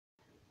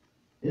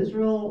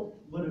Israel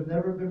would have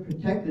never been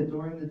protected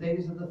during the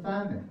days of the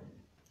famine.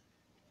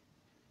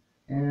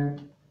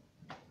 And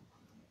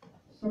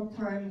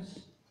sometimes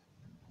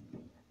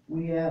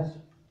we ask,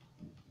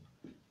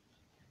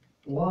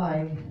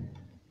 why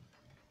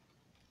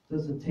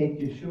does it take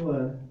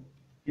Yeshua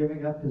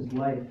giving up his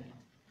life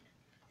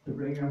to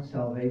bring us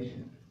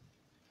salvation?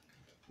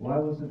 Why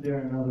wasn't there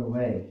another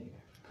way?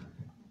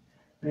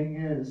 Thing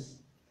is,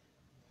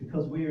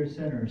 because we are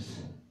sinners,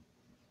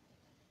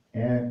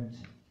 and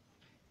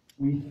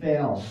we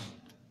fail,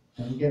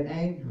 and we get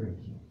angry,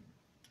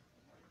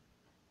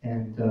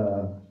 and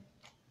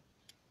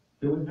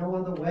there was no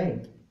other way.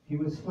 He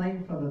was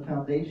slain from the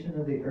foundation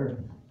of the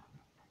earth.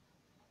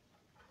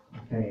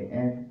 Okay,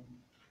 and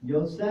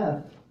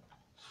Yosef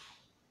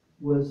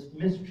was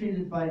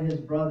mistreated by his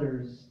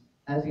brothers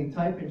as a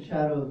type and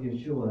shadow of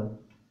Yeshua.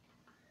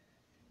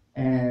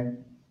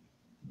 And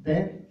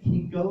then he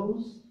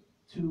goes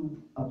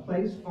to a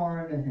place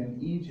foreign to him,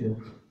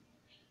 Egypt,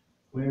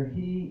 where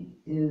he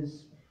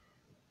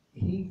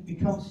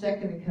becomes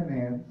second in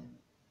command.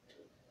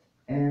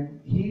 And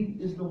he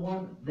is the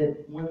one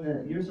that, when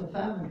the years of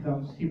famine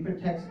comes, he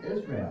protects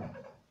Israel.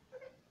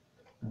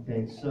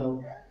 Okay,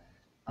 so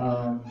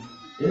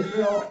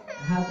Israel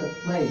has a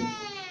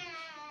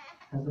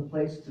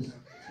place to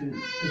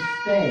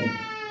stay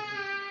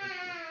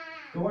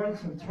during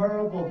some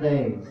terrible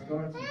days,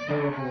 during some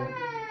terrible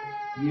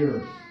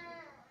years.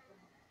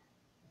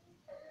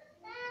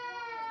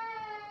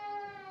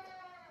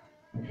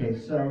 Okay,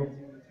 so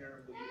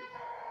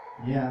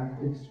yeah,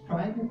 it's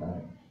crying about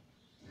it.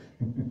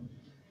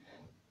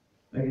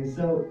 Okay,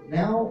 so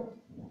now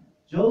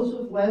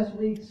Joseph, in last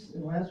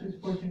week's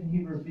portion,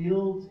 he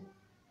revealed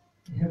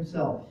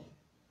himself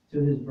to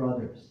his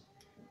brothers.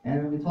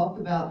 And we talked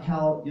about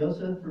how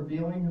Joseph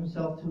revealing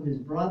himself to his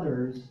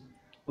brothers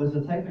was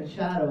a type and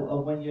shadow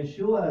of when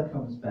Yeshua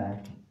comes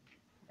back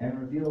and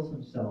reveals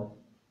himself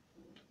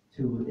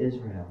to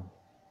Israel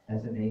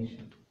as a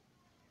nation.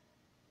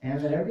 And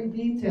that every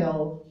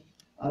detail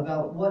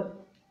about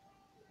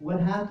what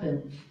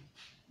happened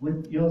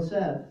with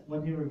Yosef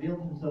when he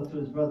revealed himself to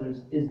his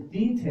brothers is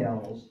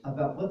details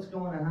about what's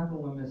going to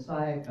happen when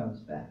Messiah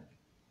comes back.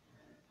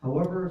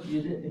 However,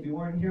 if you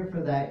weren't here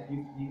for that,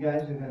 you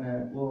guys are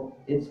gonna.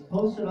 Well, it's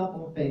posted up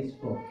on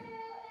Facebook.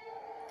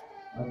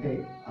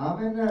 Okay,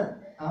 I'm in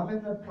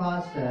the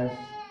process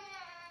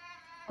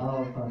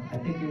of. I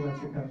think he wants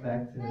to come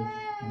back to this.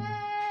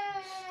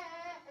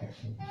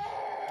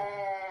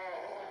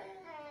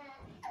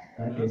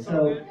 Okay,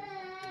 so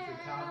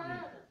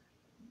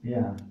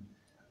yeah.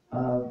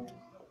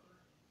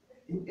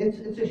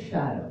 It's a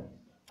shadow,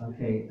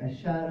 okay? A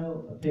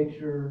shadow, a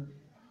picture,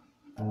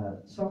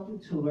 something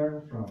to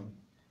learn from,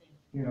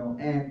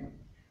 And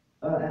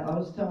I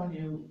was telling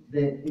you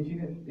that if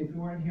you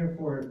weren't here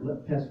for it the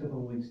past couple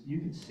of weeks, you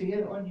can see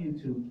it on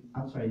YouTube.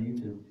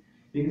 YouTube.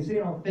 You can see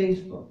it on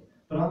Facebook.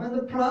 But I'm in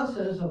the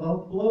process of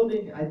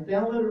uploading. I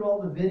downloaded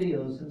all the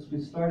videos since we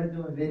started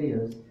doing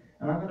videos,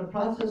 and I'm in the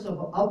process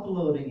of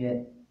uploading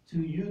it to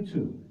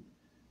YouTube.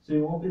 So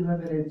you won't be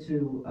limited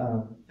to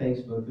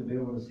Facebook. You'll be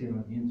able to see it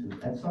on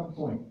YouTube at some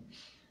point.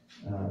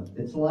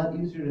 It's a lot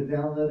easier to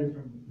download it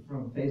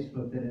from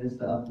Facebook than it is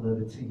to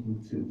upload it to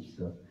YouTube.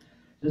 So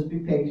just be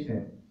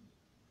patient.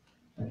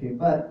 Okay,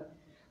 but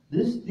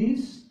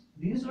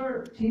these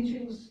are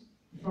teachings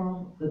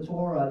from the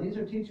Torah. These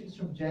are teachings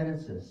from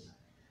Genesis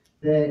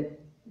that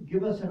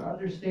give us an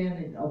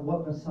understanding of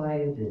what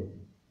Messiah did.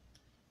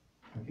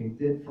 Okay,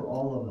 did for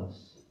all of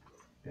us.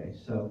 Okay,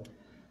 so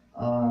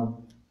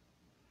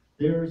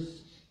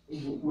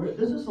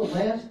this is the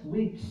last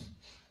week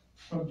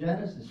from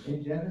Genesis,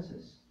 in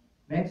Genesis.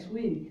 Next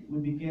week, we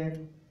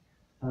begin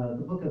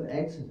the book of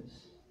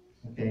Exodus.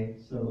 Okay,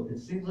 so it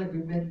seems like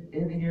we've been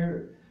in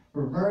here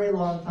for a very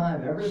long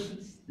time, ever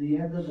since the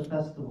end of the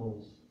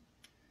festivals.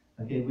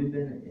 Okay, we've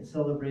been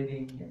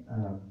celebrating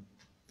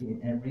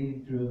and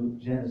reading through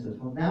Genesis.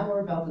 Well, now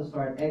we're about to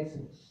start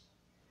Exodus.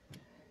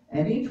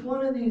 And each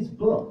one of these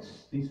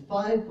books, these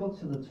 5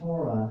 books of the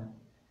Torah,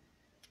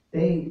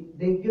 they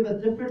give a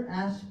different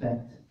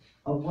aspect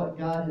of what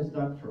God has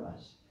done for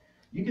us.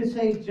 You could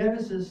say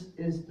Genesis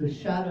is the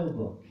shadow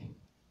book,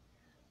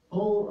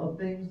 full of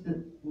things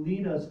that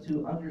lead us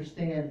to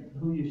understand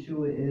who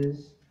Yeshua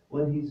is,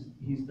 what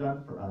he's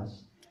done for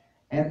us.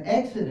 And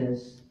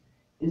Exodus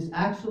is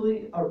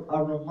actually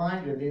a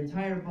reminder. The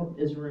entire book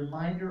is a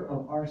reminder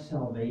of our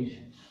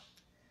salvation.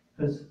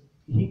 Because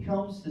he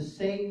comes to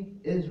save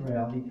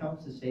Israel. He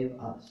comes to save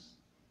us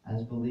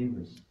as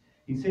believers.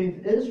 He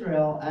saved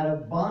Israel out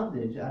of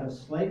bondage, out of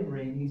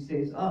slavery, and he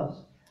saves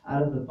us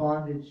out of the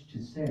bondage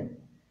to sin.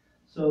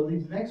 So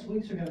these next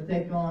weeks are going to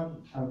take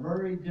on a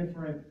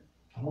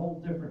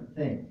whole different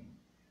thing.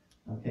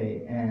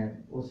 Okay,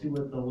 and we'll see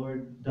what the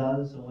Lord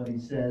does and what he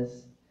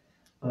says.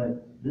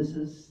 But this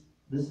is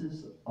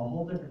a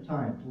whole different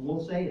time.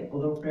 We'll say a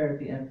little prayer at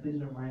the end. Please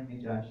remind me,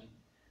 Josh.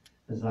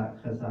 Chazak,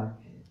 chazak.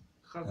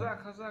 Chazak,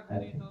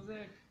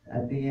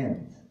 at the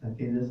end.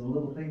 Okay, there's a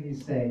little thing you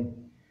say,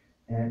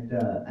 and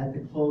at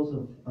the close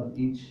of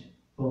each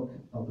book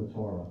of the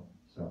Torah.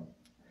 So,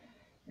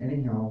 and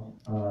anyhow,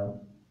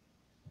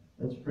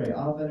 let's pray.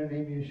 Abba, in the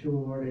name of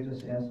Yeshua, Lord, I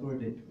just ask,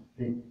 Lord,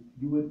 that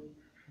you would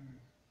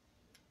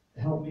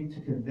help me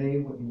to convey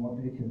what you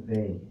want me to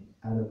convey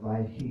out of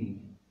Vai'chi,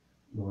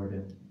 Lord.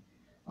 And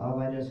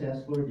I just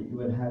ask, Lord, that you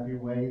would have your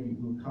way, that you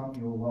would come,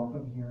 you are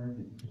welcome here,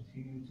 that you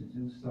continue to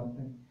do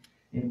something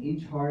in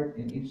each heart,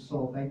 in each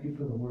soul. Thank you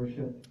for the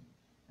worship.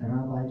 And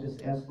I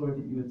just ask, Lord,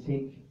 that you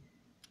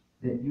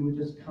would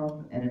just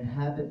come and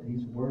inhabit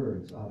these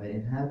words, Abba,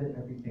 inhabit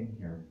everything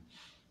here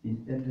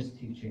in this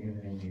teaching in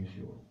the name of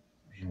Yeshua.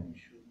 Amen.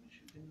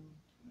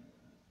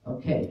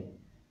 Okay,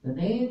 the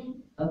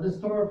name of the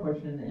Torah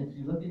portion, if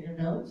you look in your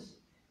notes,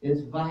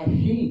 is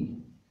Vai'chi.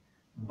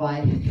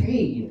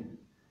 Vai'chi.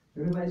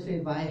 Everybody say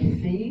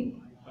Vai'chi.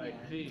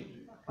 Vai'chi.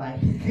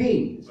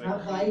 Vai'chi. It's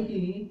not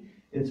Vai'chi,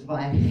 it's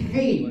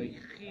Vai'chi.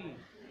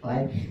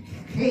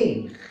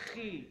 Vai'chi.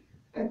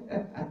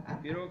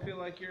 If you don't feel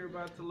like you're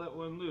about to let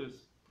one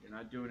loose, you're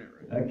not doing it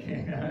right.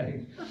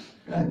 Okay,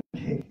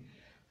 okay.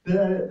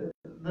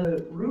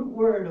 The root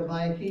word of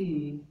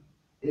Vai'chi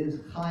is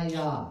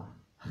chaya.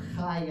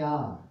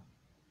 Chaya.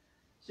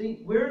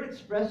 See, we're an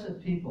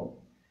expressive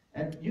people.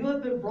 And you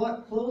have been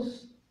brought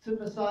close to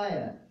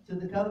Messiah, to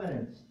the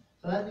covenants.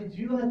 So that means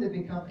you have to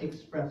become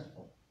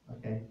expressful.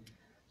 Okay?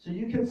 So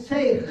you can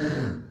say it.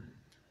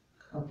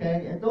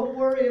 Okay? And don't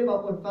worry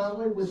about what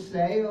family would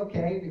say,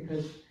 okay?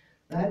 Because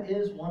that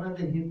is one of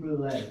the Hebrew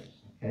letters.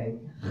 Okay?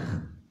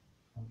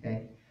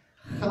 Okay?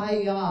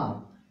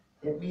 Chaya.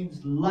 It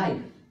means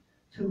life.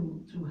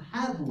 To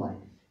have life.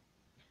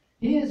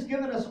 He has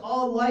given us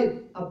all life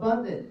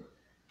abundant.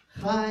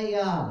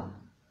 Chaya.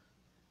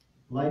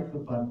 Life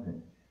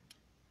abundant.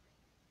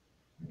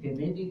 Okay,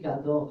 maybe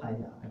gadol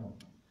chaya. I don't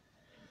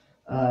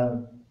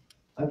know.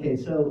 Okay,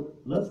 so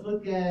let's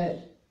look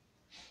at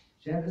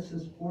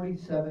Genesis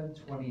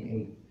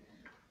 47:28.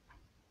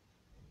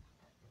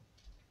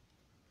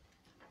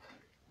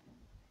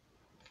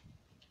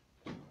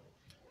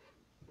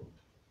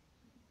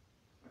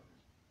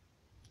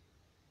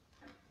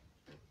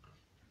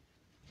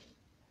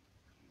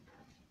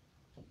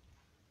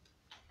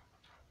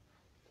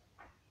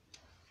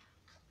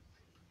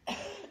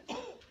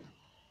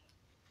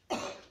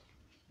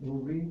 We'll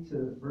read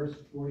to verse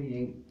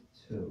 48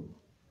 too.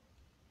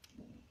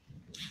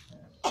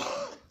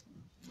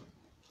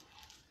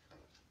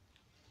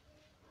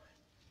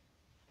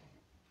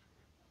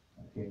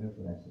 Okay, no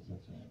glasses,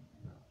 that's all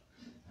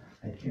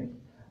right.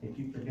 I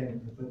keep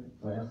forgetting to put the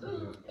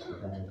glasses in the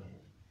bag.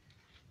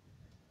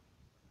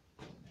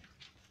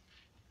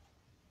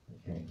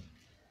 Okay.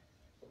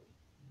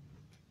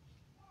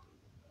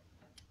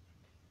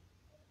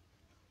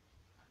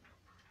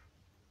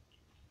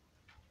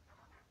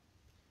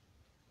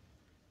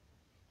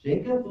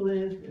 Jacob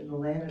lived in the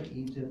land of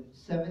Egypt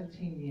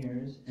 17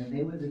 years, and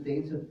they were the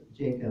days of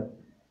Jacob,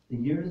 the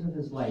years of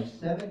his life,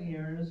 7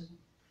 years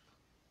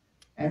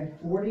and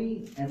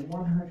 40 and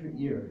 100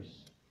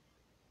 years.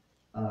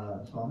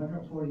 So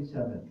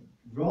 147.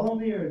 Draw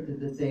near to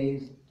the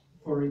days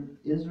for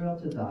Israel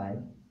to die.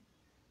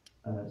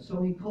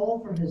 So he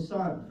called for his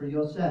son, for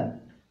Yosef,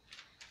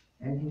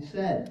 and he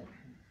said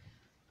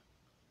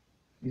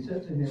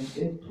to him,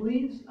 if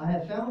please, I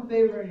have found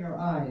favor in your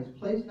eyes,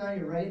 place now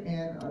your right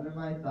hand under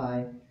my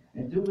thigh,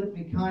 and do with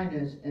me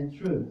kindness and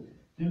truth.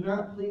 Do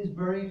not please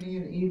bury me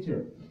in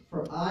Egypt,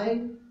 for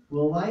I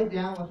will lie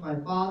down with my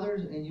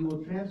fathers, and you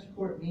will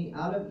transport me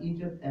out of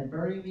Egypt and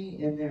bury me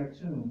in their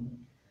tomb.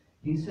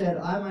 He said,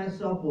 I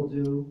myself will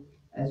do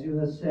as you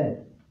have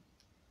said.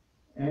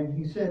 And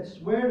he said,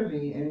 swear to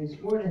me, and he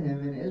swore to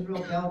him, and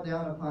Israel bowed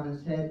down upon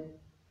his head,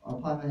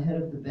 upon the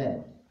head of the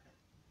bed.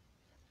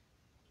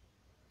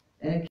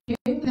 And it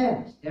came to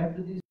pass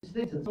after these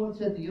things that someone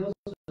said to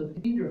Joseph,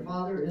 indeed your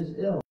father is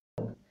ill.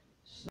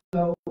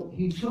 So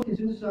he took his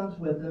two sons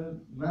with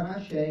him,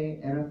 Manasseh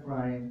and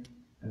Ephraim,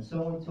 and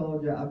someone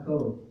told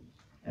Yaakov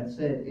and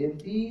said,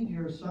 indeed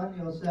your son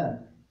Yosef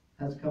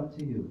has come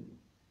to you.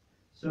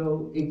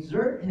 So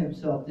exert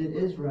himself did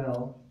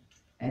Israel,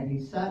 and he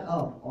sat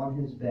up on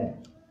his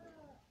bed.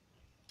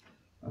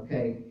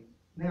 Okay,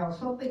 now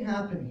something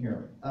happened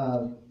here.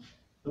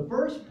 The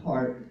first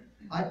part,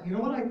 you know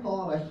what I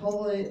call it? I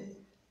call it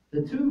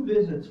the two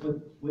visits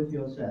with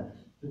Yosef.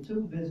 The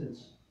two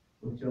visits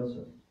with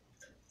Joseph.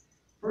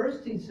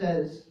 First he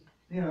says,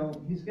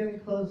 he's getting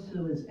close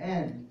to his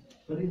end,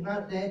 but he's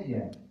not dead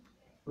yet.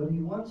 But he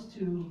wants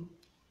to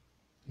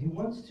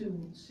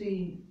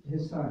see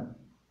his son,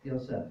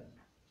 Yosef.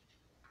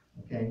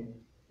 Okay?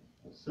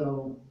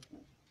 So,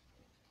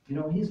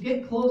 he's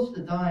getting close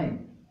to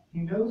dying. He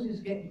knows he's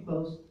getting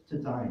close to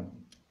dying.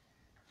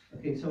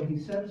 Okay, so he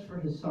sends for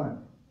his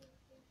son.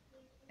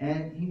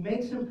 And he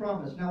makes him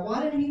promise. Now,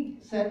 why did he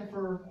send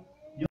for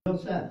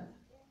Yosef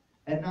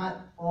and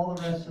not all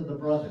the rest of the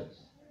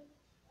brothers?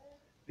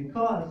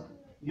 Because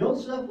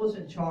Yosef was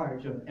in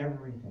charge of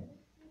everything.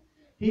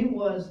 He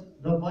was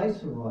the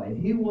viceroy.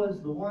 He was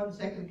the one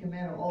second in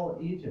command of all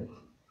of Egypt.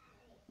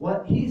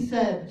 What he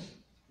said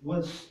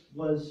was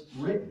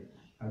written.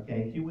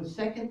 Okay, he was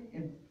second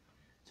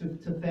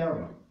to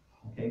Pharaoh.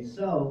 Okay,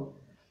 so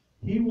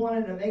he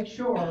wanted to make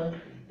sure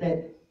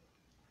that,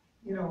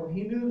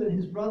 he knew that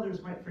his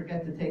brothers might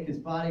forget to take his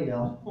body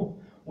out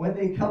when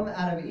they come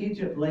out of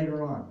Egypt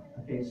later on.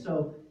 Okay,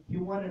 so he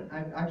wanted,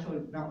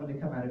 actually not when they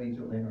come out of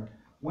Egypt later on,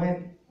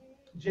 when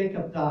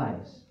Jacob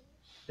dies,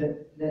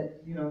 that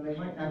they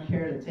might not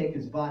care to take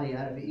his body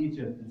out of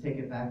Egypt and take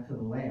it back to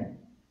the land.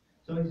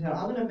 So he said,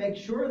 I'm going to make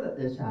sure that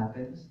this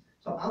happens.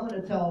 So I'm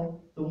going to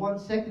tell the one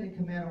second in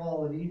command of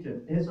all of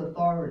Egypt his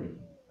authority.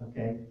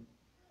 Okay.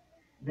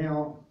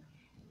 Now,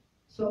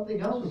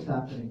 something else was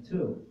happening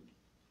too.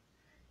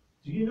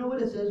 Do you know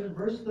what it says in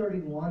verse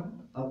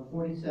 31 of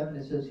 47?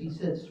 It says, he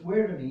said,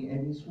 swear to me,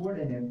 and he swore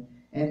to him,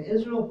 and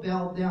Israel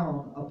bowed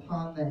down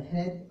upon the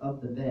head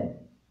of the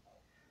bed.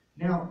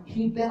 Now,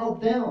 he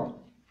bowed down.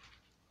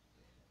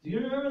 Do you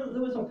remember that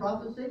there was a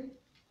prophecy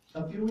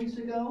a few weeks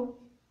ago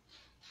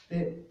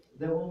that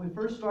when we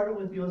first started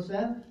with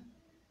Yosef,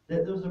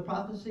 that there was a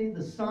prophecy,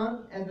 the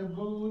sun and the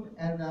moon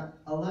and the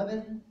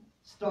 11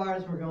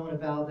 stars were going to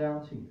bow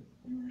down to you.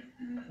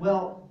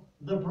 Well,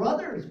 the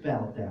brothers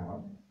bowed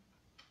down,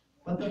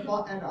 but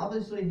and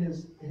obviously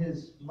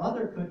his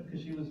mother couldn't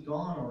because she was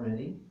gone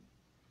already.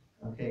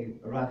 Okay,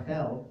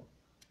 Rachel.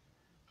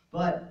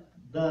 But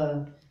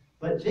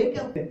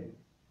Jacob,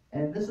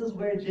 and this is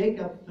where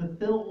Jacob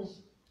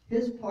fulfills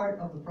his part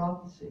of the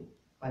prophecy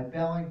by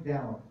bowing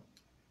down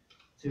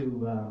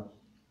to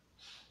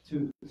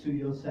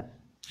Yosef.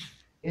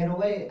 In a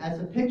way, as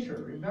a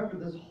picture, remember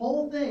this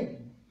whole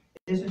thing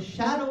is a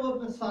shadow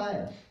of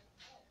Messiah.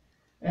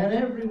 And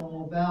everyone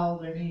will bow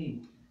their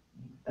knee.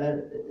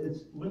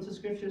 What's the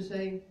scripture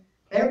say?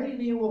 Every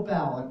knee will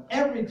bow and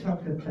every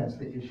tongue confess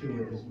that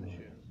Yeshua is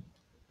Lord.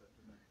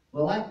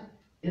 Well, that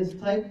is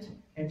typed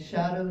and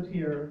shadowed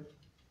here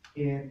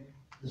in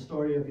the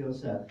story of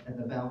Yosef and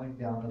the bowing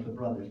down of the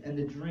brothers and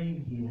the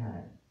dream he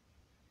had.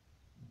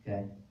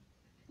 Okay?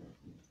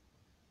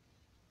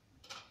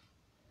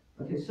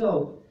 Okay,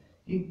 so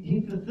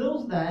he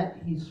fulfills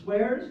that, he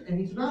swears, and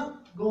he's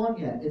not gone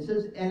yet. It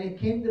says, and it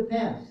came to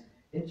pass.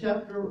 In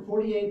chapter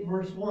 48,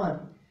 verse 1,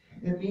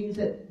 it means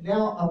that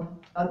now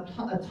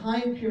a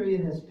time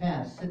period has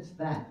passed since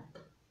that.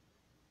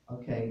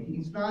 Okay,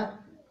 he's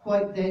not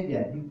quite dead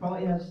yet. He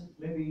probably has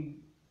maybe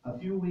a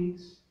few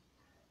weeks,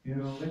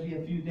 maybe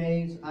a few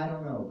days, I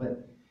don't know.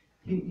 But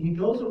he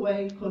goes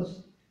away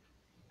because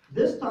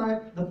this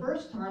time, the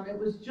first time, it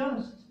was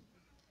just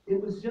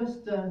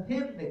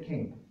him that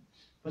came.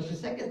 But the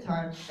second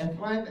time,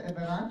 Ephraim and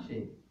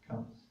Manasseh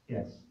comes.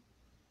 Yes.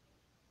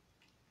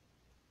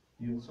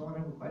 Someone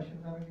have a question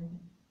about anything?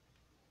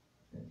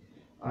 Okay.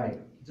 All right,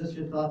 just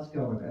your thoughts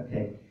going.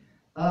 Okay.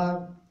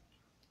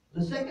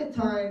 The second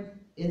time,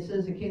 it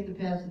says, it came to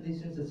pass in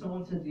these things that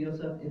someone said to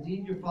Joseph,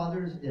 indeed your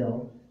father is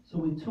ill,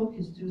 so he took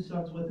his two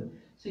sons with him.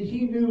 See,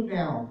 he knew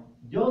now,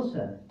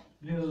 Joseph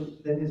knew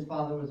that his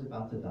father was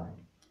about to die.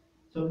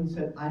 So he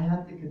said, I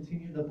have to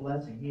continue the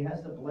blessing. He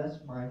has to bless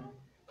my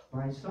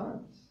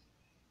sons.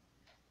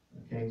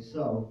 Okay,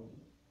 so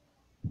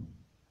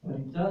what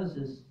he does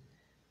is,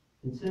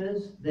 it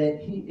says that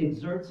he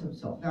exerts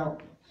himself. Now,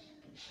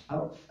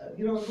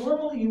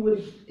 normally you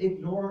would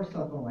ignore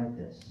something like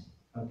this,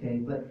 okay,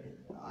 but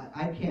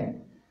I can't.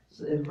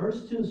 So in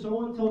verse 2,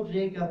 someone told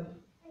Jacob,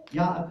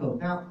 Yaakov.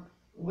 Now,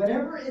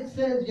 whenever it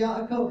says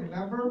Yaakov,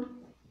 remember,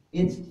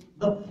 it's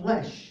the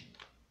flesh.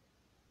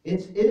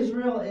 It's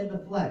Israel in the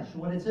flesh.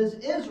 When it says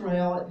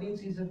Israel, it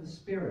means he's in the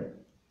spirit,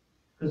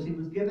 because he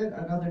was given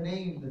another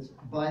name that's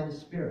by the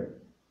Spirit.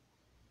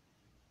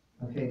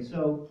 Okay,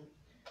 so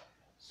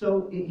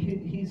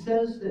he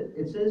says that,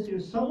 it says here,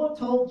 someone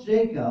told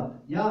Jacob,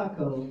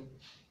 Yaakov,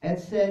 and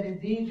said,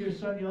 indeed your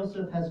son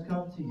Joseph has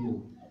come to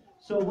you.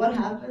 So what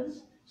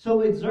happens?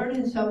 So exert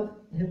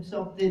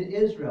himself did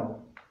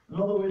Israel. In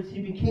other words,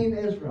 he became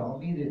Israel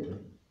immediately.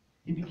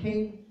 He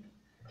became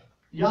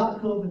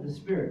Yaakov in the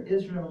spirit,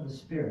 Israel in the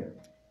spirit.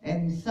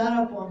 And he sat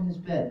up on his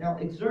bed. Now,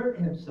 exert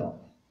himself.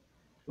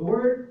 The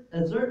word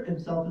exert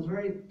himself is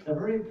a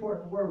very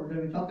important word. We're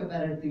going to talk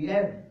about it at the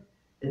end.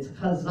 It's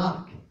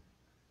chazak.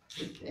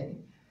 Okay?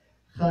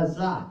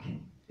 Chazak.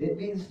 It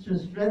means to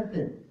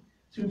strengthen,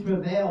 to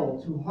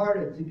prevail, to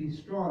harden, to be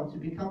strong, to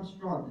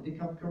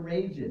become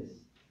courageous.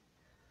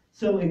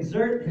 So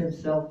exert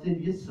himself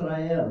did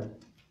Yisrael.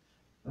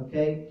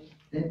 Okay?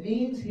 It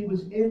means he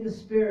was in the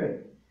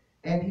spirit.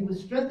 And he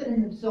was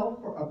strengthening himself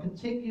for a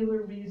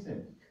particular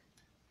reason.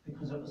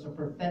 Because it was a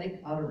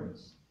prophetic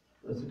utterance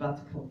that was about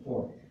to come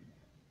forth.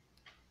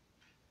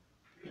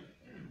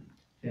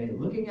 Okay,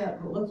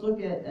 let's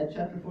look at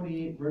chapter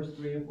 48, verse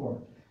 3 and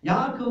 4.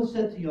 Yaakov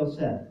said to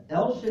Yosef,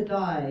 El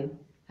Shaddai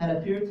had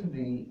appeared to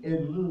me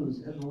in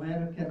Luz, in the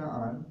land of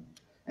Canaan,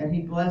 and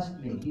he blessed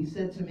me. He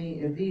said to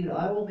me, indeed,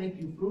 I will make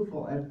you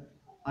fruitful, and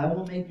I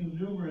will make you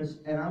numerous,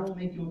 and I will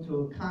make you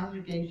into a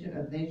congregation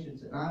of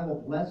nations, and I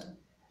will bless,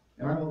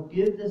 and I will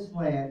give this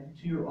land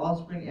to your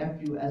offspring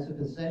after you as a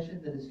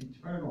possession that is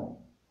eternal.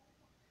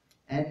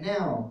 And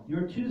now,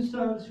 your two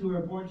sons who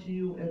are born to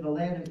you in the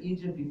land of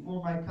Egypt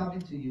before my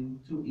coming to you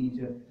to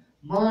Egypt,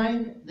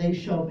 mine they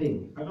shall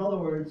be. In other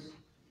words,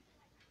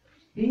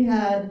 he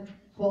had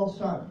 12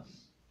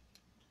 sons.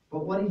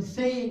 But what he's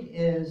saying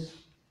is,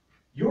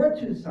 Your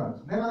two sons,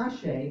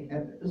 Menashe,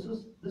 and this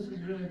is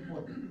really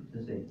important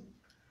to see.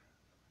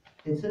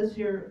 It says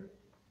here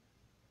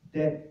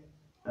that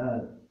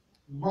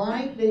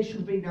mine they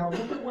shall be. Now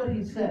look at what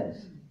he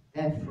says.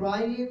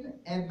 Ephraim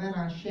and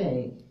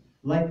Menashe,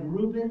 like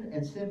Reuben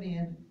and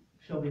Simeon,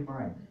 shall be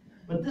mine.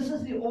 But this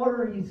is the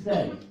order he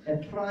says.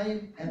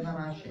 Ephraim and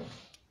Menashe.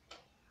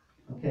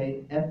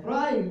 Okay?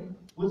 Ephraim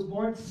was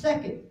born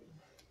second.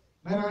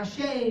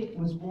 Menashe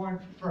was born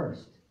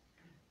first.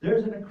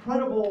 There's an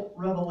incredible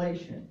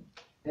revelation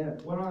in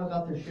what I'm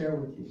about to share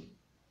with you.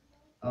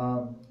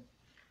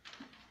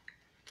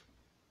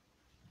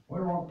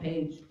 We're on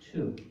page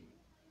 2.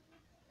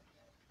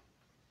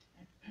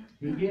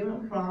 He gave him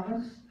a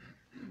promise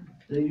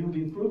that you'll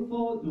be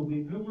fruitful, you'll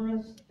be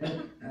numerous,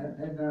 and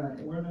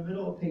we're in the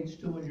middle of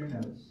page 2 in your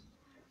notes.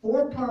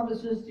 4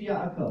 promises to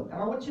Yaakov.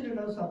 And I want you to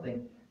know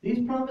something.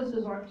 These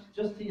promises aren't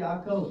just to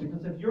Yaakov,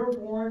 because if you're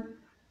born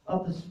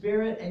of the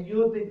Spirit and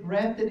you have been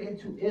grafted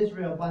into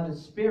Israel by the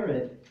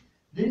Spirit,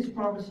 these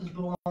promises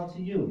belong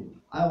to you.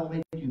 I will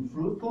make you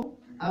fruitful.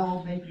 I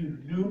will make you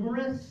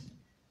numerous.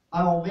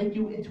 I will make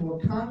you into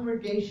a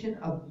congregation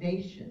of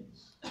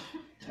nations.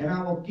 And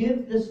I will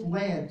give this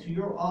land to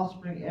your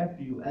offspring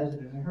after you as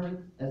an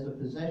inheritance, as a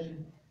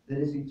possession that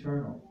is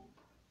eternal.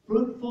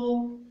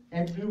 Fruitful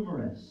and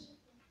numerous.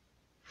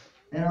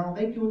 And I will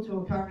make you into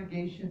a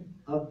congregation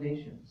of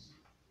nations.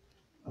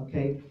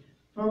 Okay?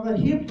 From the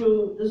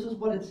Hebrew, this is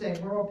what it's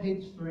saying. We're on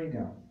page 3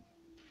 now,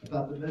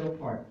 about the middle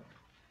part.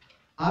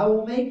 I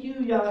will make you,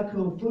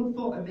 Yaakov,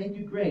 fruitful and make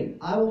you great.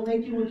 I will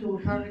make you into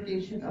a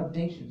congregation of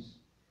nations.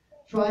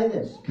 Try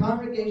this.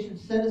 Congregation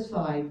set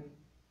aside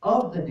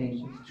of the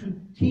nations to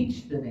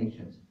teach the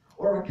nations,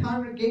 or a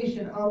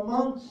congregation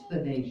amongst the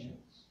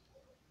nations.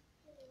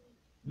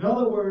 In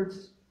other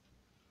words,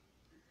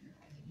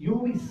 you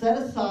will be set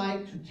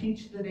aside to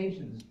teach the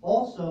nations.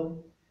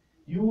 Also,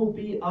 you will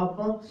be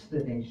amongst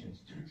the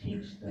nations to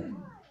teach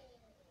them.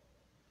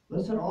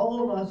 Listen,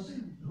 all of us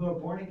who are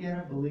born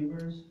again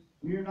believers,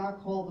 we are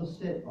not called to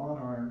sit on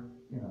our,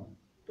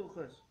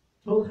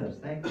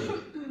 tuchas, thank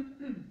you.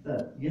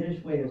 The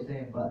Yiddish way of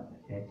saying butt,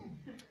 okay?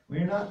 We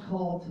are not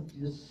called to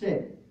just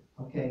sit,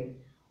 okay?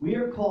 We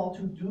are called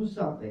to do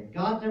something.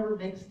 God never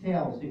makes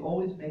tails. He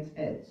always makes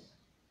heads.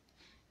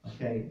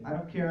 Okay? I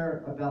don't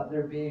care about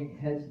there being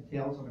heads and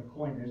tails on a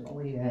coin. There's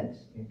only heads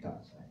in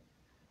God's sight.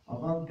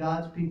 Among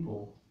God's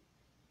people,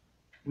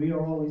 we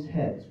are always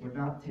heads. We're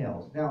not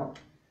tails. Now,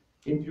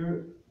 if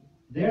you're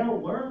there to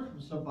learn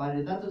from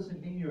somebody, that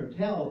doesn't mean you're a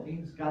tail. It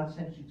means God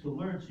sent you to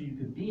learn so you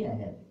could be a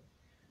head.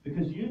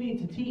 Because you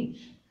need to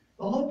teach.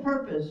 The whole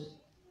purpose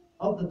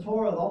of the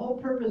Torah, the whole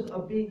purpose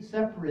of being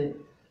separate,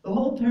 the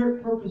whole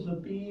purpose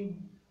of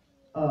being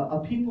a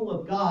people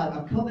of God,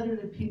 a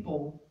covenant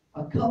people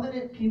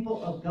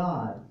of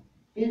God,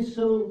 is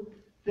so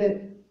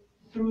that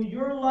through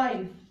your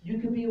life you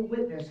can be a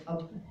witness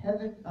of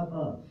heaven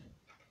above.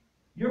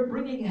 You're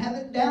bringing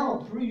heaven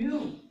down through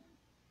you.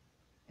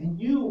 And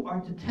you are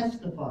to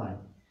testify.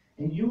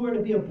 And you are to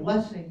be a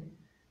blessing.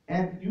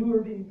 And you are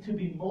to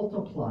be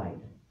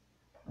multiplied.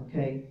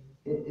 Okay?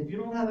 If you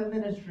don't have a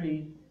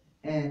ministry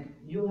and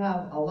you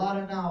have a lot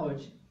of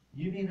knowledge,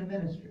 you need a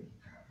ministry.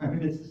 I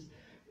mean,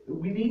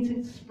 we need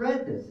to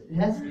spread this. It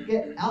has to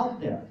get out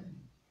there.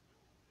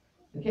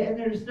 Okay? And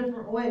there's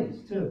different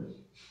ways, too.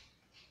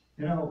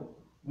 You know,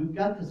 we've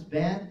got this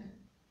band,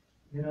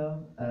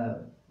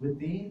 with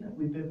Dean, that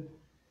we've been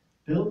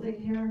building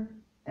here,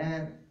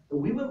 and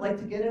we would like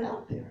to get it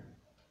out there.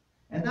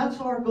 And that's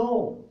our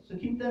goal. So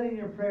keep that in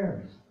your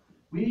prayers.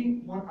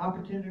 We want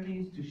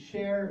opportunities to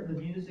share the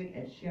music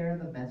and share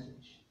the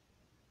message.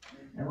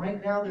 And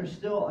right now there's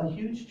still a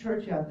huge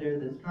church out there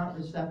that's not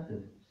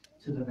receptive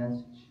to the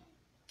message.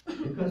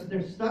 Because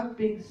they're stuck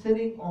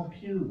sitting on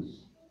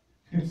pews.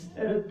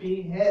 Instead of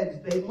being heads,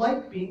 they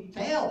like being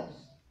tails.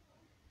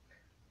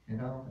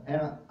 And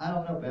I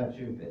don't know about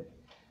you, but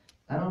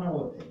I don't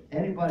know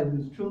anybody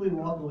who's truly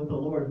walking with the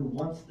Lord who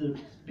wants to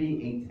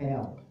be a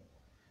tail.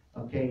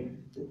 Okay?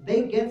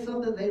 They get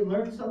something, they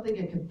learn something,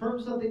 it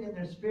confirms something in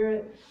their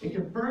spirit, it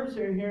confirms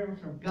they're hearing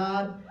from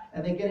God,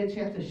 and they get a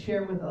chance to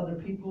share with other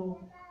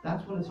people.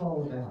 That's what it's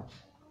all about.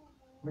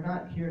 We're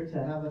not here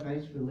to have a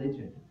nice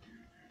religion.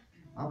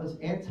 I'm as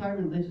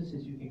anti-religious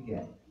as you can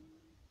get.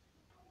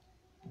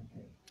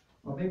 Okay.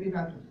 Well, maybe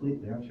not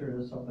completely. I'm sure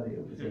there's somebody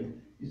who would say,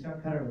 you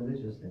sound kind of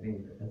religious to me,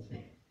 but that's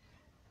it.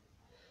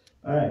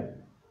 All right.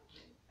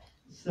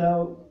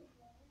 So,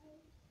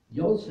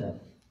 Yosef.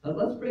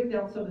 Let's break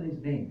down some of these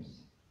names.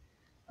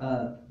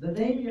 The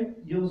name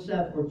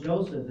Yosef, or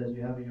Joseph, as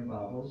you have in your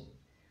Bibles,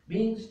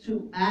 means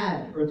to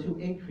add or to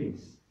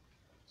increase.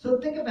 So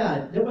think about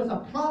it. There was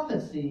a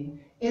prophecy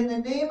in the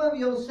name of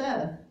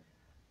Yosef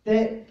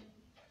that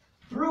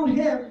through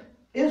him,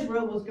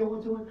 Israel was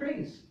going to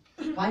increase.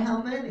 By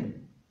how many?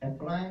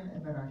 Ephraim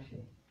and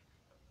Menashe.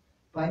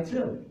 By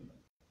 2.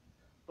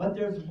 But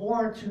there's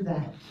more to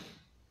that.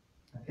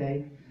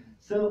 Okay?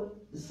 So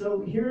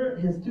here are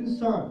his 2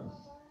 sons.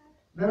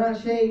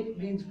 Menashe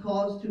means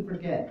cause to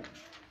forget.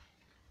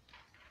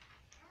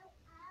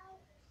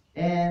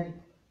 And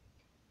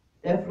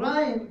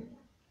Ephraim,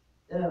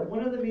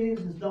 one of the meanings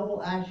is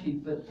double ashy,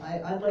 but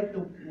I like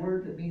the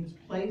word that means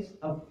place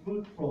of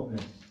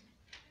fruitfulness.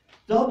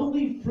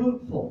 Doubly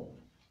fruitful.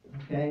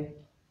 Okay?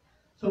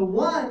 So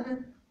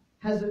one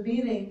has a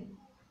meaning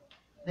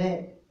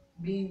that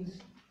means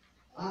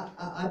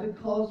I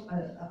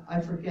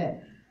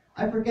forget.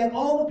 I forget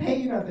all the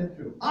pain I've been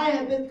through. I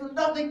have been through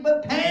nothing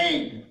but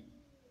pain.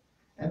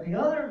 And the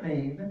other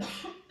name,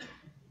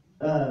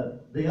 that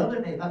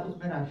was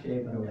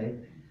Menashe, by the way.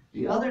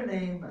 The other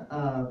name,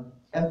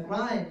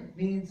 Ephraim,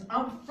 means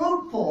I'm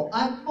fruitful,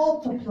 I'm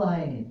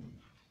multiplying.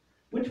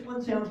 Which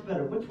one sounds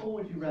better? Which one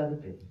would you rather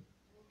be?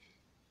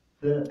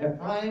 The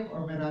Ephraim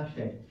or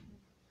Menashe?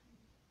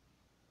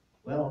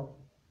 Well,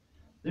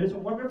 there's a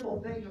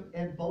wonderful thing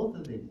in both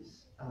of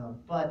these.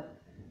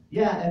 But,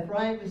 yeah,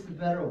 Ephraim is the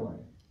better one.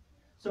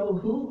 So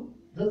who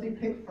does he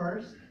pick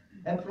first?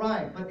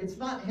 Ephraim. But it's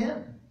not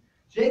him.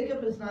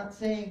 Jacob is not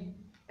saying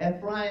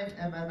Ephraim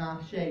and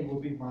Menashe will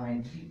be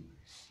mine.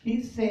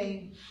 He's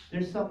saying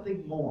there's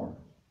something more.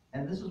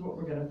 And this is what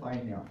we're going to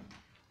find out.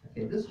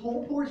 Okay, this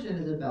whole portion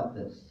is about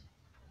this.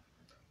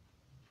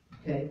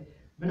 Okay,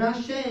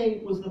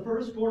 Menashe was the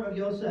firstborn of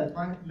Yosef.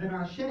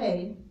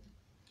 Menashe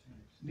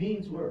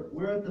means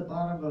we're at the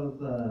bottom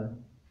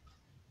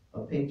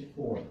of page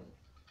 4.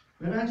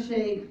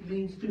 Menashe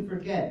means to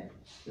forget.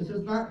 This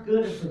is not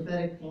good in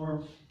prophetic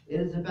form. It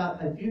is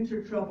about a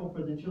future trouble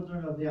for the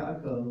children of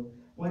Yaakov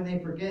when they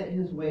forget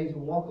his ways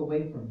and walk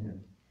away from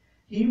him.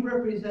 He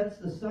represents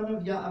the son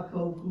of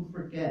Yaakov who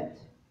forget.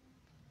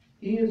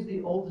 He is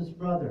the oldest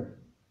brother.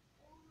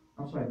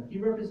 He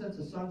represents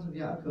the sons of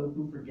Yaakov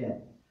who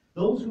forget.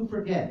 Those who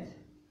forget.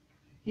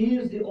 He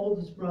is the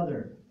oldest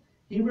brother.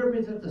 He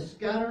represents the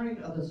scattering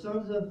of the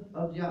sons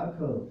of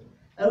Yaakov.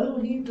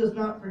 Elohim does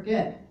not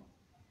forget.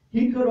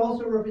 He could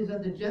also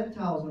represent the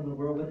Gentiles in the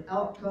world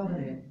without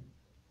covenant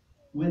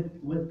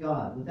with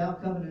God,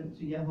 without covenant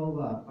to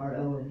Yehovah, our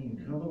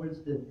Elohim. In other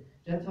words, the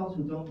Gentiles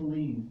who don't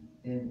believe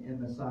in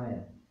Messiah.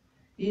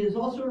 He is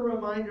also a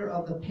reminder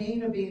of the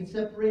pain of being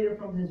separated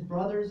from his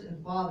brothers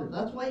and fathers.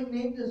 That's why he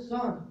named his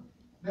son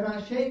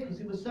Menashe, because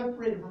he was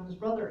separated from his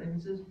brother. And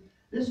he says,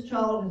 this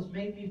child has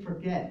made me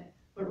forget.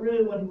 But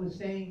really what he was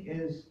saying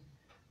is,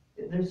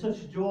 there's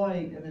such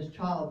joy in this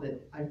child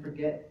that I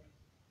forget.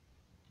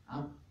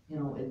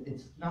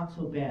 It's not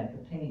so bad,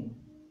 the pain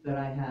that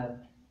I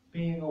have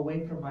being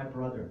away from my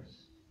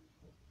brothers.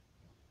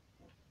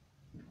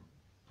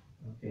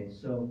 Okay,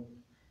 so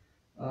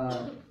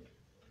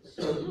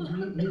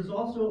he's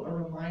also a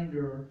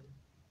reminder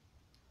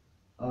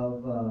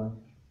of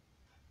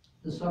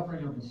the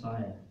suffering of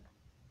Messiah,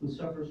 who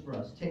suffers for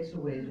us, takes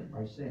away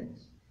our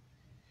sins.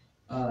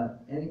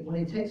 And when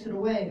he takes it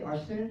away,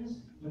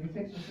 when he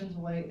takes our sins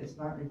away, it's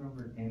not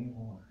remembered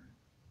anymore.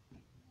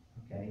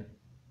 Okay?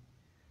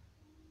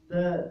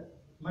 The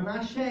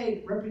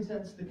Menashe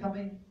represents the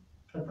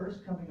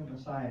first coming of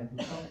Messiah, who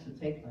comes to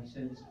take our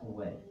sins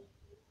away.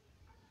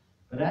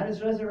 But at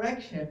his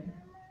resurrection,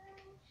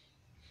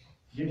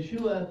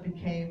 Yeshua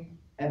became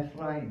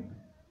Ephraim,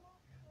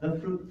 the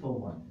fruitful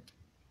one.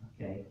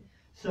 Okay?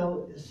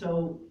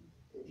 So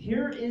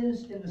here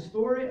is in the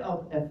story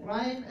of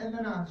Ephraim and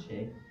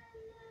Menashe,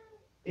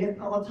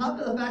 on top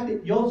of the fact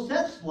that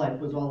Yosef's life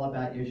was all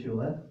about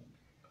Yeshua,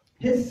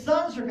 his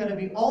sons are going to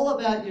be all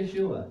about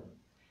Yeshua.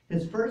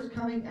 His first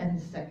coming and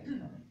his second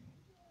coming.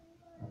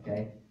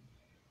 Okay?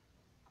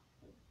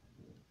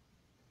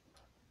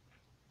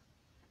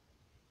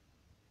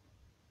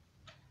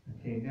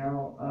 Okay,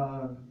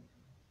 now,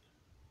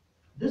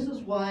 this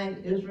is why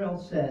Israel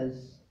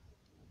says,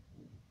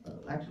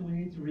 actually we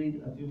need to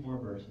read a few more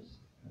verses.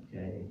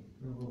 Okay,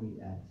 where were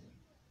we at?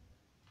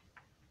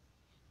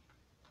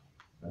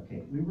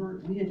 Okay,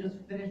 we had just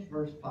finished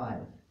verse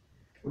 5,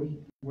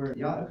 where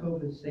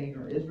Yaakov is saying,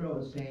 or Israel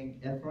is saying,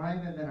 Ephraim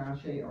and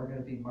Menashe are going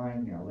to be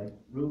mine now, like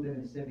Reuben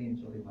and Simeon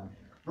shall be mine.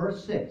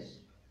 Verse 6,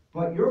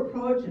 but your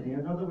progeny,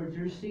 in other words,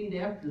 your seed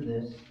after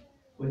this,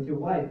 with your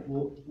wife,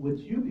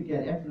 which you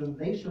beget after them,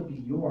 they shall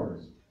be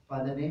yours.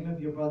 By the name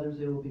of your brothers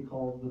they will be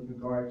called with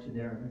regard to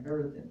their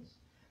inheritance.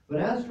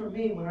 But as for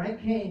me, when I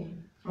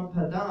came from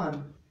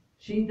Padan,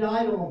 she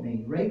died on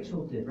me,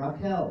 Rachel did,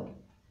 Rachel,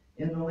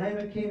 in the land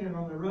of Canaan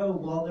on the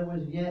road, while there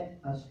was yet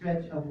a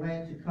stretch of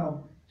land to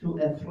come to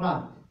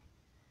Ephrat.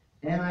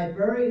 And I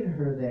buried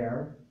her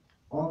there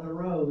on the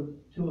road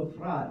to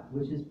Ephrat,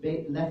 which is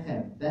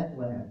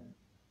Bethlehem.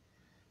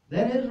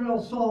 Then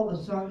Israel saw the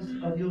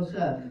sons of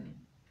Yosef.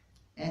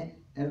 And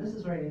this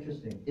is very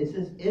interesting. It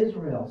says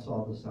Israel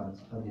saw the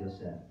sons of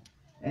Yosef.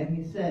 And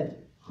he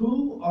said,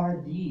 who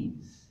are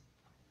these?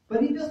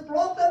 But he just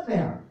brought them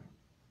there.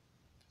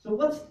 So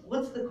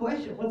what's the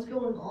question? What's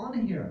going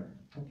on here?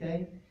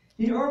 Okay?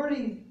 He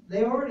already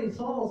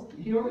saw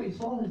his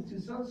two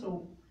sons,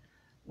 so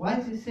why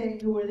is he saying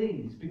who are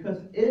these? Because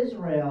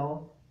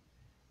Israel,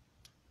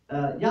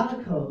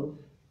 Yaakov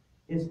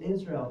is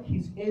Israel.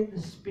 He's in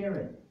the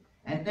spirit.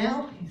 And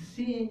now he's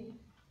seeing,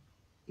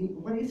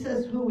 when he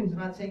says who, he's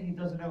not saying he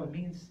doesn't know. It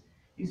means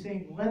he's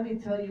saying, let me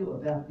tell you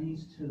about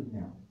these two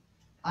now.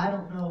 I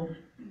don't know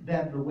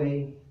them the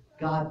way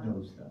God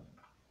knows them.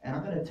 and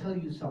I'm going to tell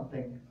you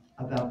something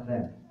about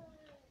them.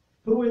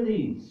 Who are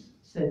these?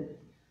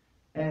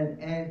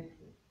 And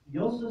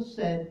Joseph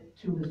said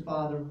to his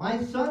father,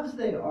 my sons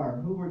they are,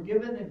 who were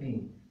given to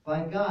me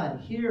by God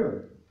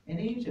here in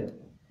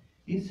Egypt.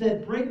 He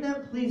said, bring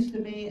them please to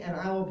me, and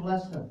I will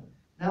bless them.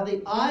 Now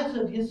the eyes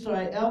of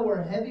Israel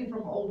were heavy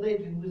from old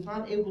age, and he was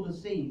not able to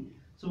see.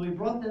 So he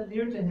brought them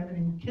near to him,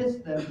 and he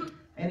kissed them,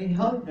 and he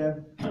hugged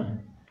them.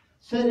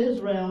 Said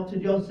Israel to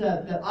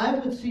Joseph, that I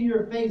would see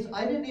your face.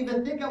 I didn't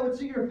even think I would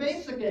see your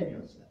face again,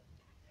 Joseph.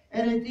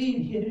 And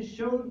indeed, he has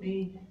shown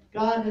me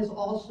God has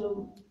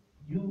also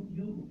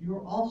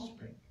your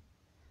offspring.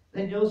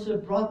 Then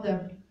Joseph brought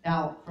them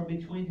out from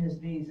between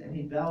his knees, and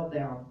he bowed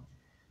down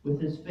with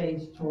his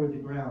face toward the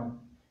ground.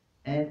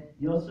 And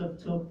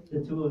Joseph took the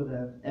two of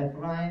them,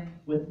 Ephraim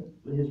with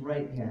his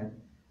right hand,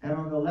 and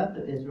on the left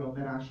of Israel,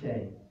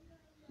 Manasseh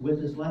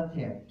with his left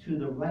hand, to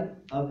the right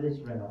of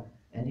Israel,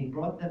 and he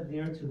brought them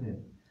near to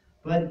him.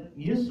 But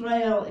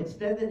Israel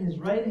extended his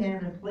right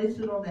hand and placed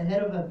it on the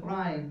head of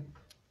Ephraim,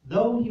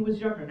 though he was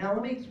younger. Now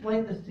let me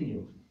explain this to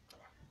you.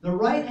 The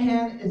right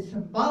hand is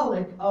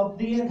symbolic of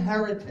the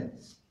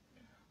inheritance.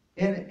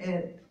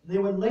 And they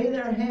would lay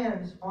their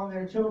hands on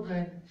their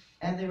children,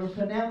 and they would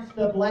pronounce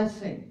the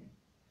blessing.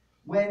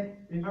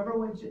 Remember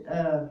when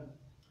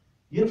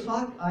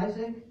Yitzhak,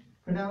 Isaac,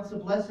 pronounced a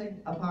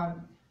blessing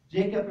upon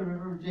Jacob? And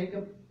remember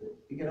Jacob,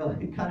 he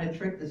kind of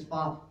tricked his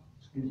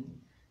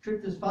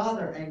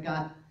father and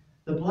got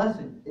the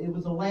blessing. It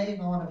was a laying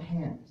on of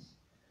hands.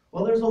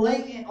 Well, there's a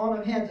laying on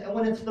of hands, and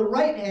when it's the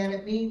right hand,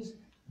 it means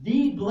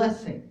the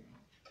blessing,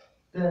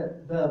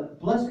 the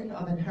blessing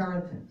of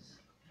inheritance.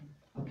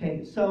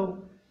 Okay,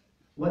 so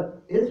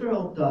what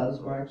Israel does,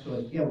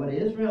 what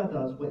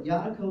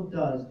Yaakov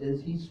does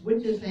is he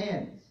switches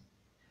hands.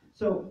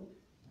 So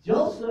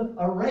Joseph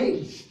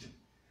arranged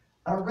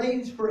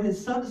for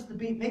his sons to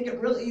make it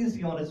real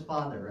easy on his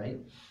father, right?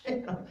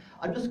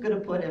 I'm just going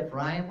to put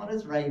Ephraim on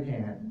his right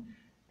hand,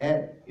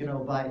 and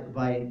by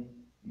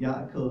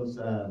Yaakov's.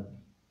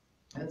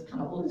 It's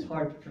kind of always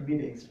hard for me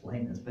to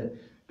explain this, but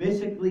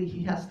basically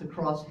he has to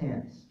cross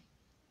hands.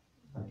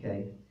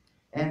 Okay,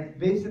 and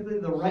basically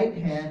the right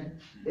hand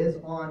is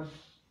on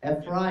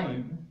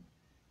Ephraim,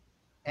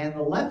 and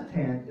the left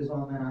hand is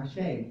on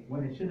Manasseh,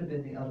 when it should have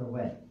been the other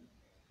way.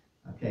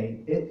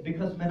 Okay,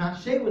 because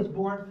Manasseh was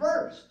born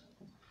first.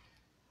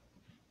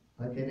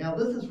 Okay, now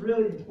this is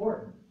really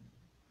important.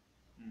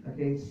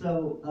 Okay,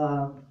 so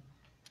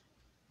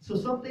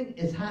something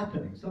is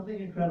happening, something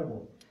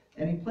incredible.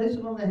 And he placed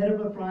it on the head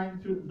of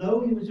Ephraim, though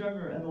he was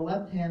younger, and the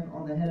left hand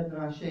on the head of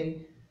Manasseh.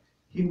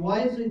 He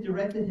wisely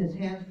directed his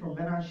hands, for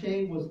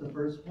Manasseh was the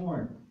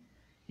firstborn.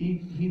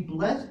 He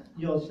blessed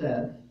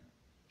Joseph.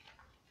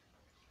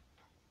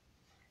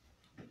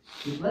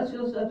 He blessed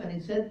Joseph, and he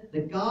said, the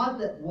God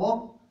that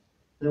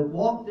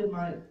walked in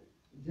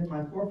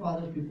my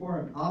forefathers before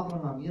him,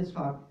 Abraham,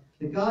 Yitzhak,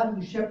 the God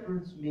who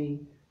shepherds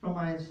me from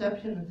my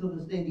inception until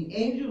this day, the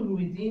angel who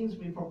redeems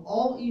me from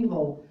all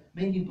evil,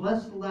 may he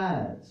bless the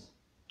lads.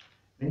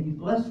 May he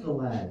bless the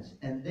lads,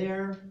 and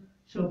there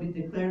shall be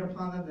declared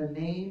upon them the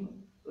name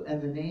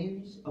and the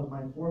names of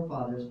my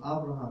forefathers,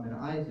 Abraham and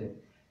Isaac.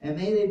 And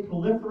may they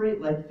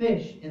proliferate like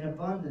fish in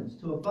abundance,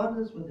 to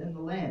abundance within the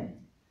land.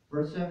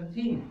 Verse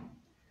 17.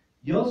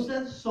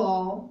 Joseph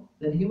saw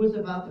that he was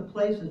about to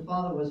place, his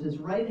father was, his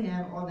right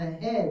hand on the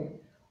head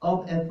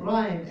of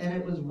Ephraim, and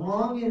it was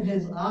wrong in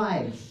his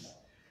eyes.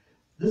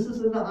 This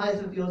is in the eyes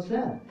of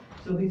Joseph.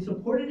 So he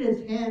supported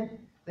his hand,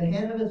 the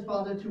hand of his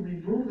father, to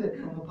remove it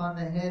from upon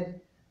the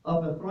head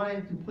of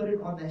Ephraim, to put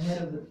it on the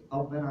head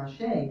of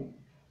Manasseh.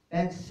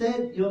 And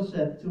said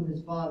Joseph to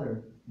his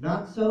father,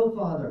 not so,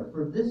 father,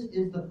 for this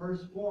is the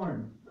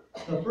firstborn.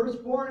 The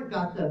firstborn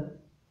got the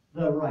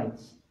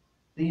rights,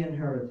 the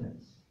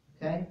inheritance.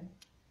 Okay?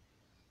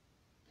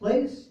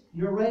 Place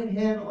your right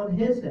hand on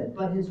his head.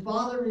 But his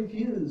father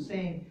refused,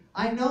 saying,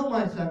 I know,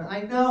 my son,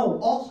 I know.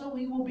 Also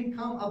he will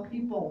become a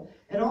people,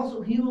 and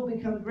also he will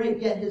become great.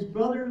 Yet his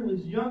brother who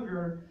is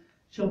younger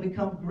shall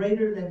become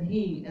greater than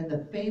he, and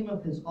the fame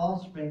of his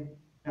offspring,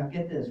 now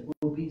get this,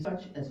 will be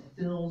such as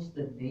fills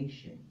the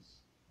nations.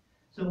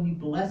 So he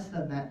blessed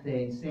them that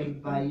day,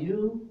 saying, by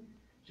you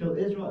shall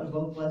Israel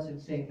invoke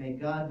blessings, saying, may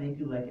God make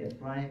you like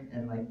Ephraim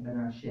and like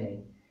Manasseh.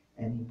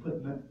 And he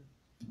put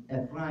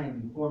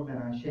Ephraim before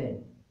Manasseh.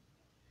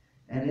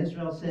 And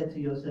Israel said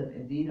to Joseph,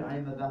 indeed, I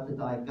am about to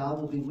die. God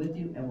will be with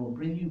you and will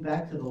bring you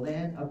back to the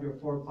land of your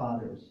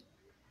forefathers.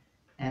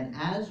 And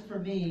as for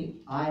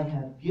me, I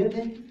have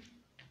given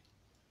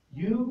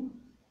you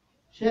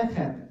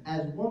Shechem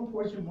as one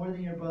portion more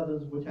than your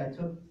brothers, which I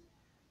took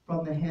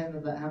from the hand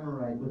of the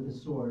Amorite with the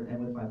sword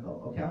and with my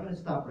bow. Okay, I'm going to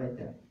stop right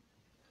there.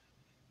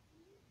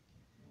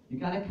 You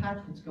got to catch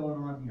what's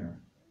going on here.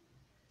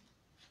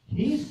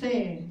 He's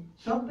saying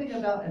something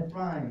about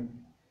Ephraim,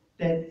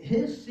 that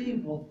his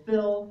seed will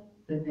fill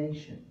the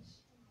nations.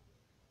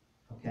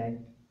 Okay?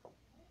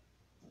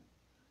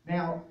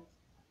 Now,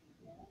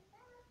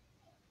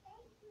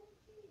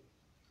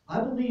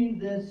 I believe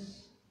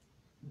this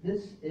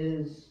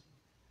is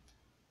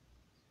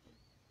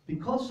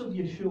because of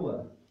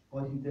Yeshua.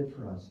 what he did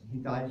for us. He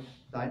died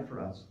for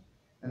us.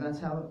 And that's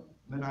how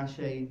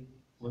Manasseh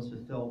was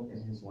fulfilled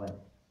in his life.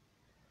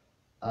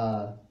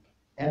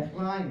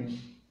 Ephraim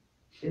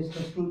is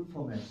the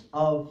fruitfulness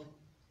of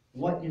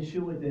what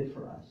Yeshua did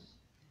for us.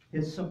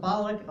 It's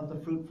symbolic of the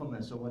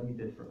fruitfulness of what he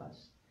did for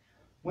us.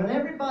 When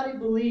everybody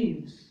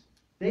believes,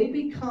 they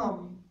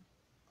become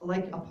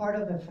like a part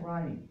of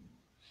Ephraim.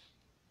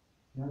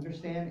 You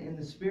understand? In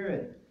the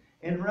Spirit.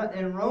 In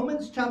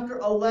Romans chapter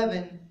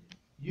 11,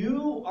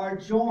 you are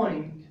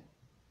joined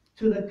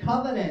to the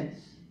covenant.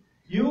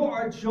 You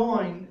are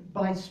joined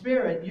by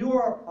Spirit. You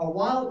are a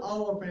wild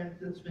olive branch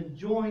that's been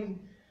joined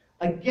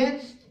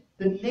against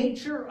the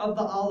nature of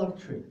the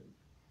olive tree.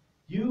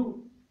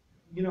 You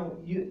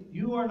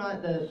are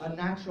not a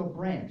natural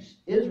branch.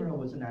 Israel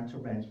was a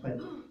natural branch, but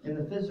in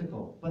the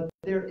physical. But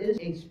there is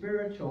a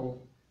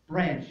spiritual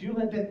branch. You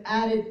have been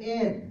added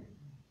in.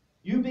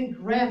 You've been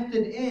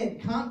grafted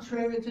in,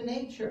 contrary to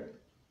nature.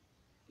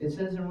 It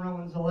says in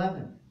Romans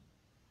 11.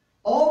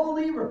 All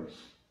believers,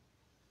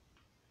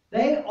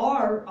 they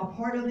are a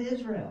part of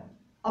Israel,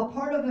 a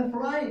part of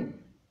Ephraim.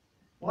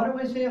 Why do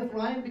I say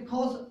Ephraim?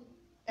 Because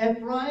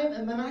Ephraim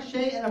and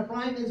Manasseh and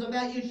Ephraim is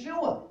about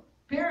Yeshua,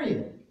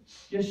 period.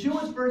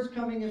 Yeshua's first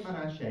coming in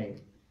Manasseh,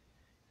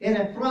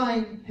 and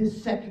Ephraim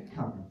his second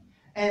coming.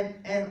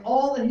 And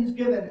all that he's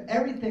given,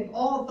 everything,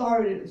 all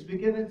authority has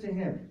been given to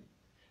him.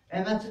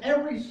 And that's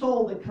every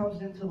soul that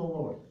comes into the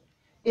Lord.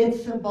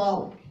 It's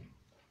symbolic.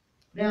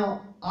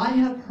 Now, I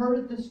have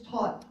heard this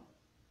taught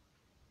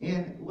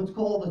in what's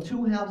called the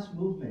two-house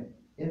movement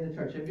in the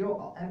church. Have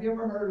you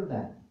ever heard of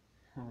that?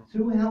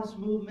 Two-house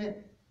movement,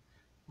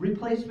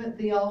 replacement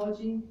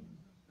theology.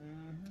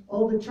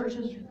 Oh, the church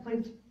has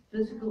replaced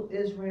physical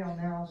Israel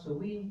now, so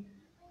we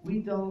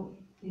don't,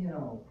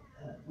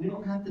 we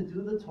don't have to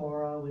do the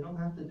Torah. We don't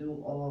have to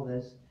do all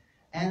this.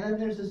 And then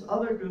there's this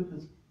other group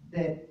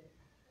that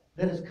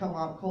has come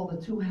up called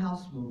the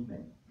two-house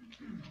movement.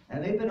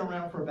 And they've been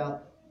around for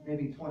about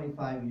maybe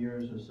 25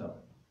 years or so.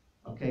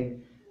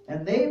 Okay?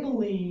 And they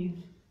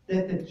believe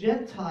that the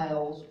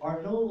Gentiles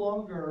are no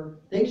longer,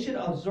 they should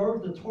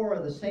observe the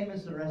Torah the same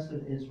as the rest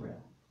of Israel.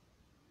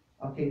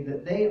 Okay,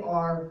 that they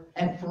are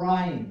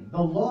Ephraim,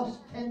 the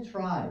lost 10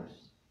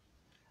 tribes.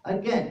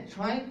 Again,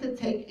 trying to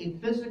take a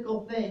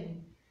physical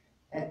thing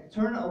and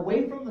turn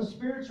away from the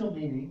spiritual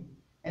meaning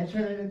and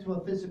turn it into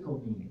a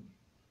physical meaning.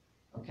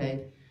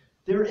 Okay?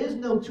 There is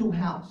no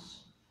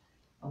two-house.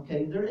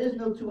 Okay? There is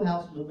no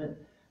two-house movement.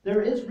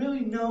 There is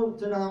really no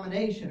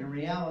denomination in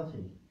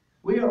reality.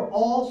 We are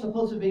all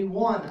supposed to be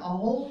one, a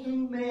whole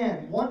new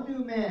man, one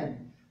new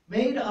man,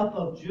 made up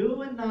of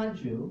Jew and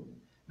non-Jew,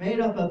 made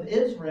up of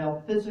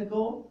Israel,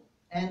 physical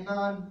and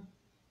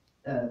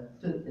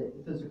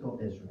non-physical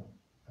Israel.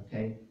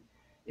 Okay?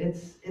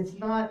 It's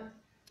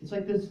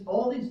like this,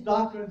 all these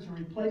doctrines of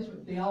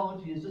replacement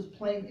theology is just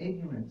plain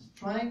ignorance,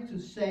 trying to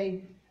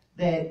say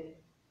that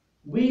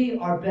we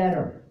are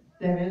better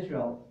than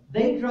Israel.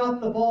 They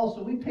dropped the ball,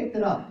 so we picked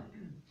it up.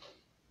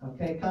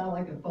 Okay? Kind of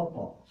like in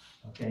football.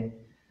 Okay?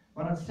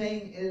 What I'm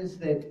saying is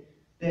that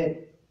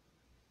they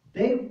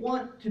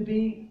want to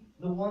be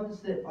the ones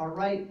that are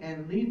right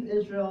and leave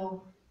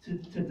Israel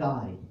to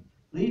die.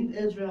 Leave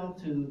Israel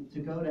to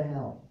go to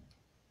hell.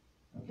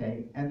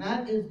 Okay? And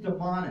that is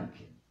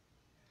demonic.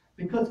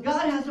 Because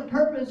God has a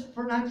purpose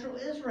for natural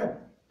Israel.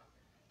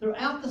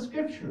 Throughout the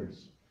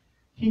scriptures,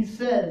 he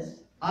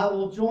says, I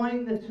will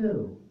join the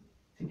two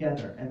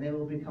together and they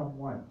will become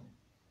one.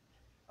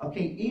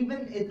 Okay,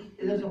 even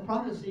there's a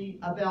prophecy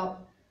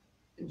about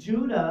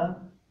Judah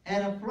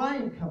and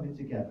Ephraim coming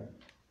together.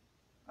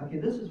 Okay,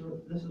 this is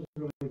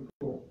really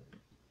cool.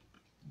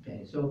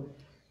 Okay, so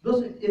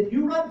listen, if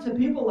you run to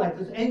people like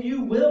this, and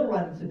you will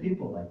run into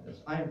people like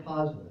this, I am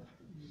positive.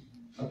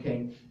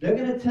 Okay, they're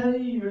going to tell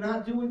you you're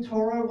not doing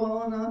Torah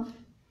well enough.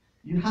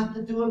 You have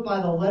to do it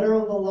by the letter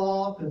of the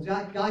law, because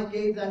God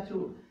gave that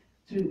to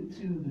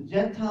the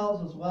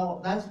Gentiles as well.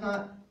 That's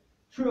not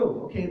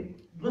true. Okay,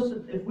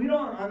 listen, if we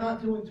are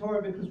not doing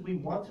Torah because we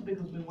want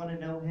to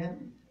know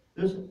Him,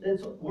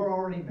 we're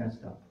already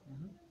messed up.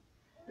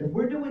 If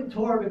we're doing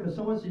Torah because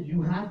someone said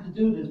you have to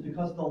do this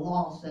because the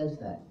law says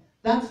that,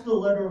 that's the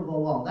letter of the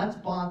law. That's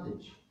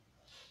bondage.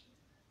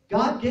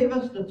 God gave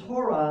us the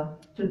Torah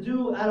to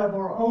do out of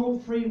our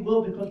own free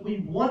will because we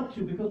want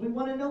to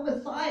know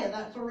Messiah.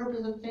 That's a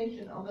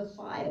representation of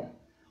Messiah.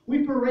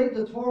 We parade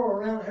the Torah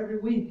around every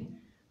week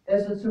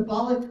as a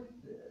symbolic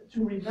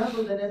to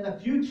remember that in the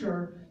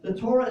future, the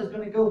Torah is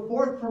going to go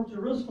forth from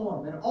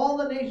Jerusalem, and all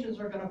the nations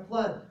are going to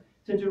flood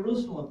to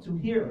Jerusalem to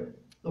hear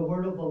the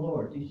word of the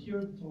Lord, to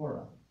hear the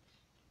Torah.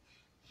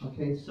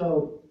 Okay,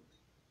 so,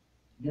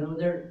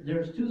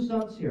 there's two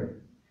sons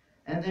here.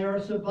 And they are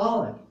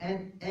symbolic.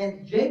 And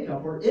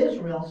Jacob, or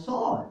Israel,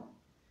 saw it.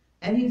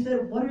 And he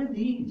said, what are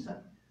these?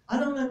 I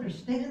don't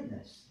understand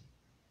this.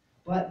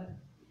 But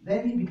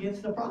then he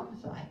begins to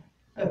prophesy.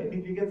 He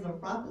begins to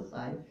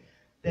prophesy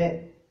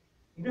that,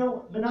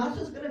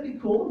 Manasseh's going to be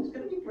cool. He's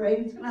going to be great.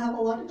 He's going to have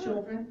a lot of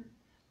children.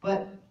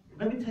 But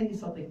let me tell you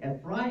something.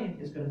 Ephraim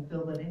is going to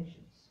fill the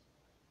nations.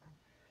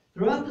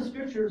 Throughout the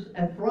scriptures,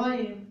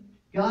 Ephraim,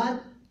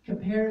 God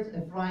compares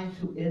Ephraim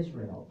to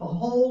Israel, the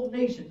whole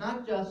nation,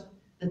 not just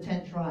the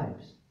 10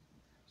 tribes.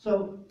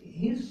 So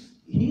he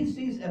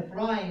sees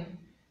Ephraim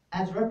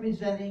as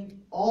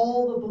representing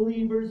all the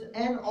believers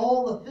and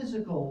all the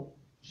physical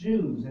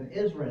Jews in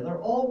Israel. They're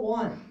all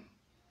one,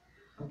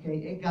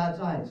 okay, in God's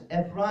eyes.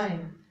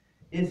 Ephraim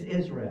is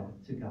Israel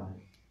to God.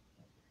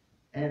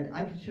 And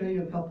I can show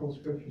you a couple of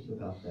scriptures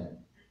about that.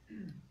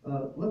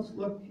 Let's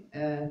look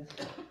at...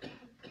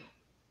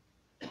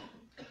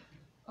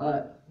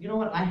 you know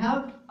what? I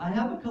have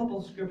a couple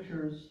of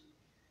scriptures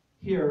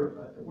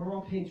here. We're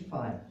on page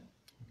 5.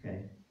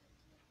 Okay.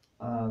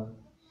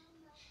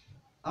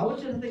 I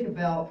want you to think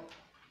about,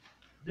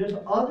 there's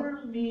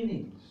other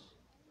meanings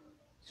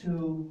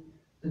to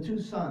the two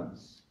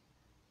sons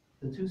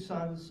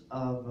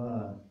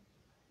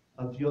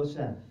of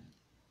Joseph.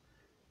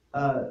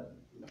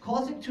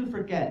 Causing to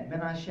forget,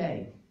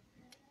 Menashe.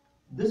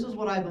 This is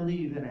what I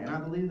believe in, and I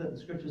believe that the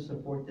scriptures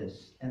support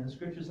this, and the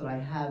scriptures that I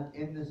have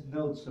in this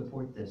note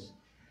support this.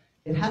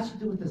 It has to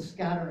do with the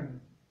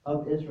scattering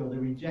of Israel, the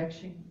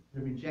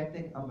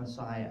rejecting of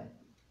Messiah.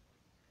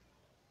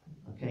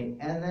 Okay,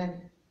 and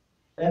then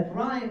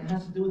Ephraim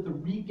has to do with the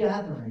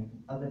regathering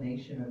of the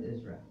nation of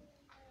Israel.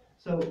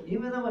 So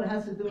even though it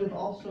has to do with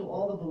also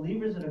all the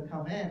believers that have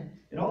come in,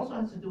 it also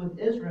has to do with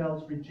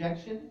Israel's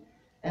rejection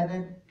and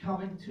then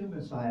coming to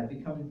Messiah,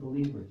 becoming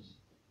believers.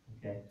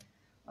 Okay.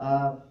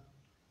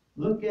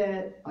 Look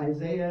at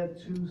Isaiah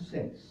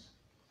 2:6.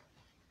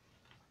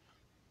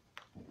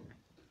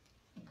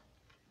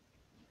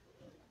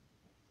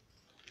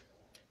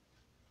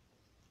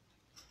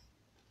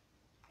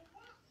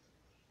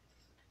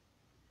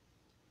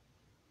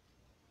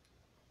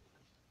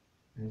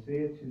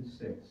 Isaiah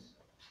 2:6.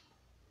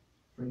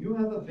 For you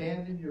have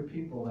abandoned your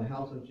people, the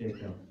house of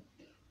Jacob,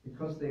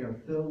 because they are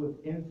filled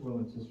with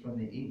influences from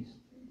the east,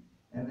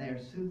 and they are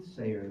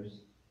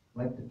soothsayers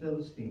like the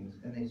Philistines,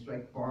 and they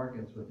strike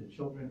bargains with the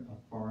children of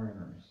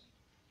foreigners.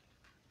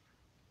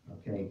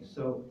 Okay,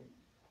 so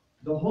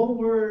the whole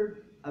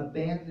word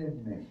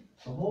abandonment,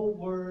 the whole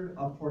word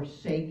of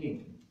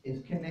forsaking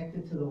is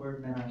connected to the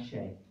word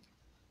Menashe.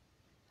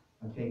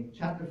 Okay,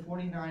 chapter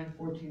 49,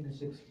 14 to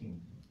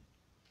 16.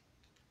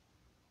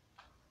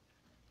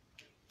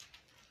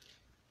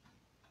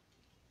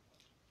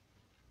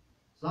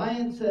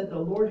 Zion said, the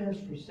Lord has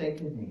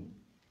forsaken me,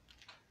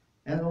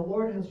 and the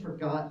Lord has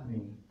forgotten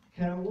me.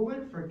 Can a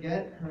woman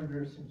forget her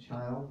nursing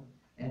child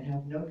and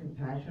have no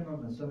compassion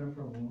on the son of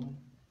her womb?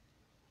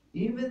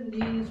 Even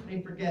these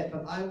may forget,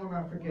 but I will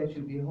not forget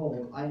you.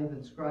 Behold, I have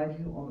inscribed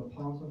you on the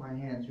palms of my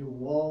hands. Your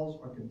walls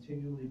are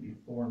continually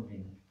before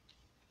me.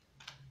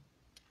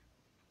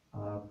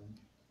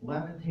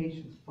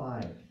 Lamentations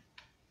 5.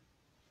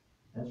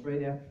 That's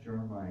right after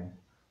Jeremiah.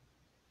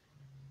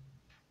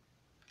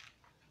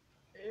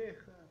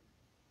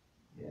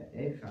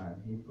 Echad,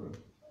 Hebrew.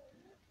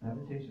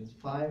 Lamentations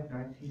 5,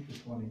 19 to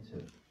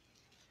 22.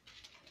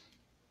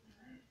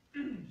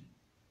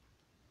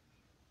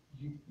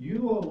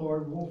 You, O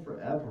Lord, rule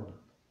forever.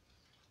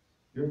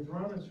 Your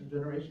throne is from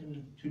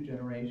generation to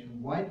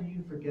generation. Why do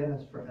you forget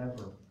us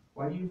forever?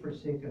 Why do you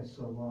forsake us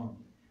so long?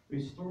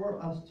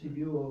 Restore us to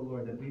you, O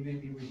Lord, that we may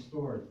be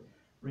restored.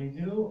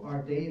 Renew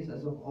our days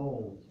as of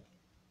old,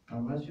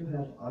 unless you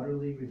have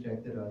utterly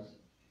rejected us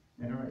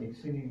and are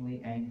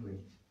exceedingly angry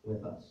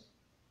with us.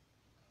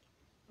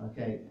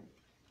 Okay,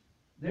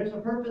 there's a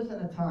purpose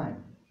and a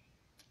time.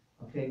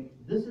 Okay,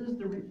 this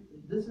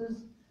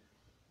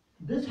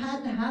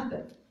had to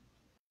happen.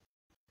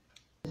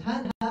 This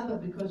had to happen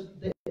because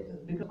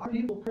our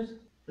people cursed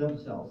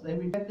themselves. They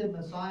rejected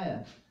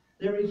Messiah.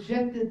 They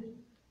rejected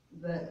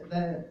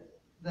the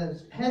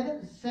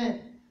heaven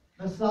sent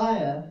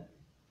Messiah.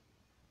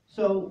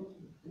 So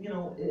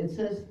it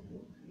says,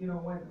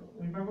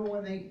 remember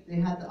when they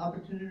had the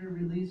opportunity to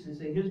release, they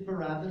say, here's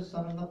Barabbas,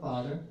 son of the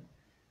Father,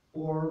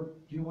 or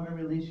do you want to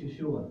release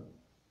Yeshua?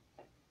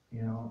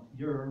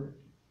 You're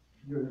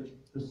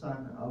the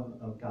son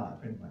of God,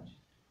 pretty much.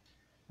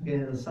 Okay,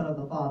 the son of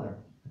the Father.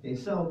 Okay,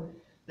 so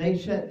they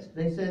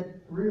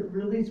said,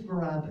 release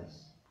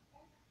Barabbas.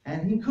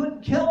 And he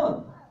couldn't kill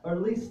him, or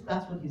at least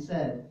that's what he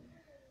said.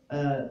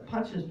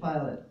 Pontius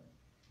Pilate.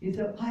 He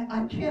said,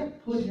 I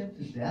can't put him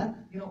to death.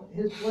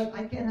 His blood,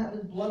 I can't have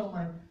his blood on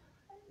my...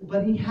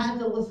 But he had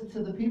to listen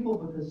to the people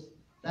because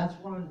that's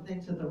one of the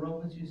things that the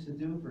Romans used to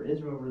do for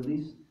Israel,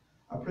 release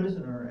a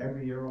prisoner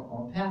every year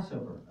on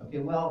Passover. Okay,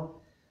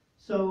 well,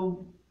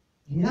 so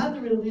he had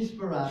to release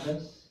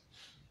Barabbas,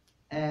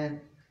 and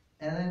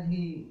then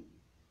he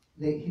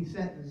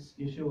sentenced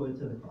Yeshua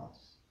to the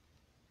cross.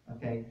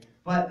 Okay,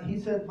 but he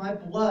said, my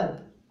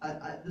blood,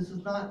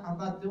 I'm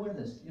not doing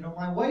this.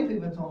 My wife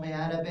even told me I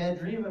had a bad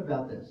dream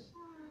about this.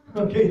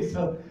 Okay,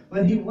 so,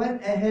 but he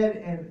went ahead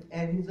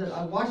and he said,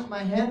 I washed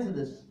my hands of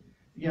this.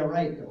 Yeah,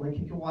 right, like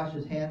he can wash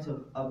his hands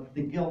of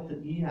the guilt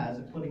that he has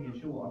in putting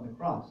Yeshua on the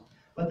cross.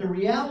 But the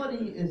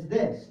reality is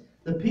this.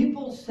 The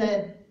people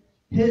said,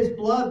 his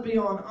blood be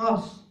on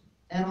us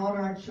and on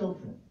our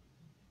children.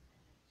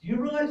 Do you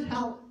realize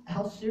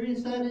how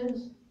serious that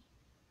is?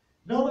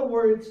 In other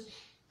words,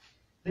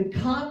 the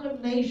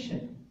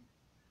condemnation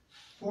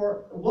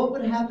for what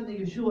would happen to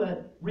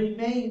Yeshua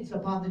remains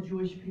upon the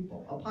Jewish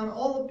people, upon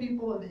all the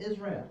people of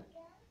Israel.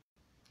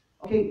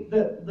 Okay,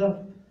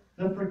 the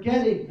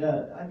forgetting,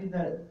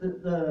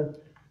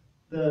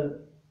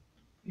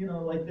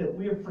 like that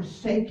we are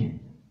forsaken.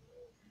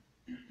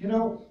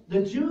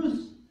 The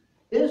Jews,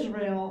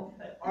 Israel,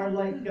 are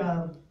like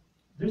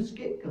they're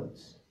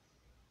scapegoats.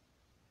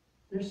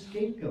 They're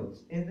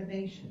scapegoats in the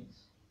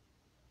nations.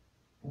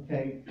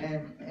 Okay,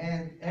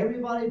 and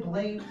everybody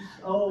blames,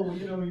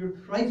 you're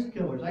Christ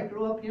killers. I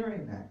grew up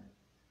hearing that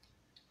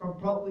from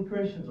probably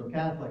Christians or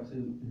Catholics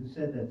who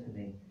said that to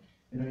me.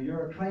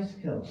 You're a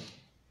Christ killer.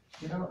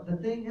 The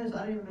thing is,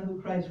 I don't even know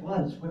who Christ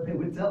was when they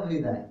would tell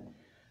me that.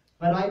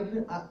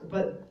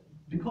 But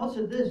because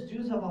of this,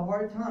 Jews have a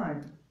hard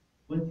time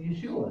with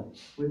Yeshua,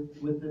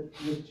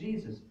 with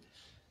Jesus.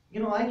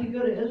 I could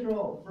go to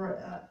Israel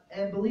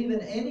and believe in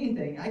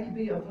anything. I could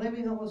be a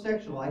flaming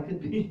homosexual. I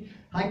could be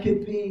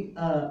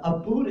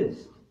a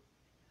Buddhist.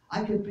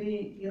 I could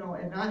be,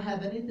 and not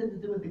have anything to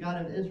do with the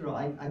God of Israel.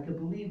 I could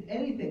believe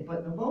anything.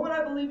 But the moment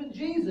I believe in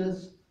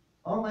Jesus,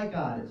 oh my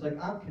God, it's like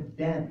I'm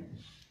condemned.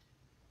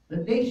 The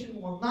nation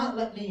will not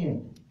let me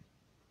in.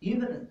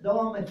 Even though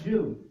I'm a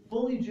Jew,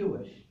 fully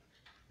Jewish,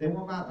 they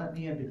will not let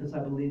me in because I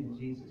believe in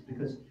Jesus.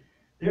 Because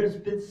there's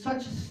been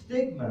such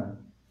stigma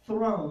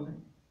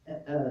thrown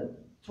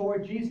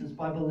toward Jesus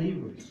by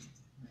believers.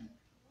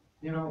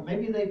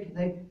 Maybe they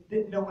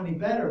didn't know any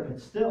better, but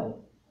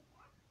still,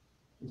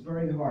 it's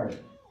very hard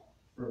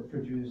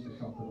for Jews to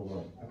come to the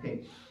Lord.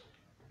 Okay,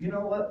 you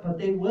know what? But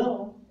they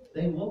will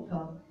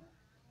come,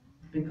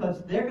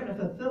 because they're going to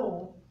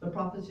fulfill the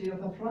prophecy of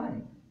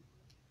Ephraim.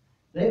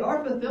 They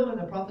are fulfilling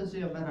the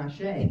prophecy of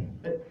Menashe,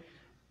 but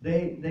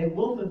they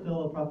will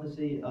fulfill the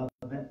prophecy of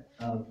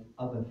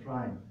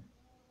Ephraim.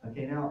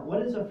 Okay, now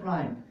what is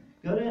Ephraim?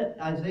 Go to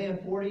Isaiah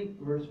 40,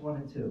 verse 1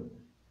 and 2.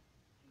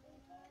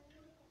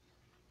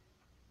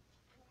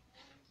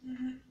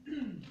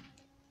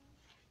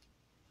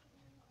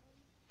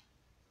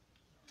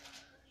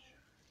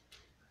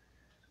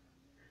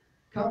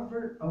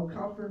 Comfort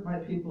my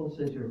people,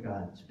 says your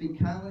God. Speak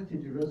kindly to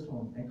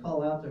Jerusalem and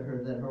call out to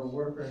her that her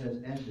warfare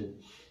has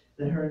ended,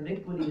 that her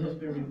iniquity has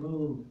been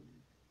removed,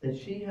 that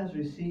she has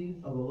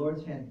received of the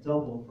Lord's hand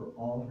double for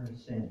all her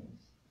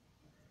sins.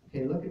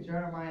 Okay, look at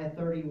Jeremiah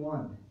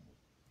 31.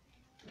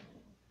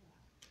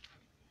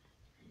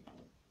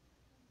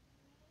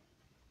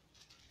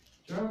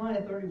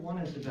 Jeremiah 31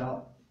 is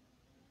about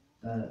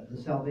the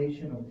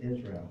salvation of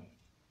Israel.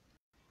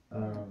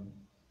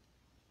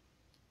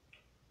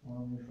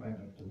 Let me find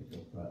a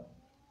particular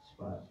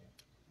spot.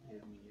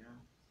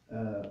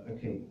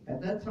 Okay.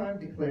 At that time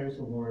declares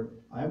the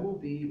Lord, I will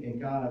be the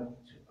God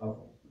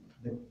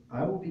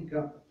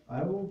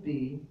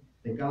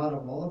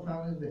of all the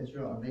families of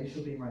Israel, and they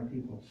shall be my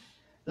people.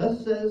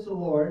 Thus says the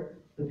Lord,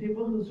 the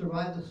people who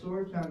survived the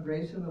sword found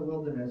grace in the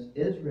wilderness,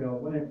 Israel,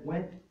 when it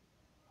went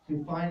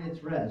to find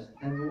its rest.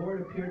 And the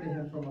Lord appeared to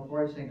him from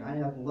afar, saying, I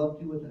have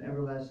loved you with an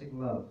everlasting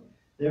love.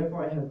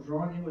 Therefore I have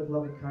drawn you with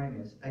loving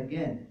kindness.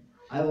 Again,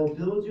 I will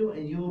build you,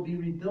 and you will be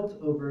rebuilt,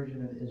 O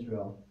Virgin of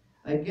Israel.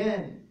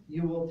 Again,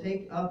 you will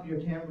take up your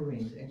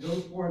tambourines and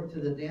go forth to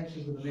the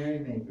dances of the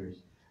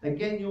merrymakers.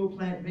 Again, you will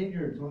plant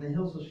vineyards on the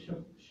hills of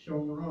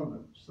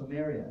Shomron,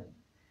 Samaria.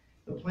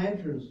 The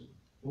planters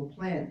will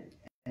plant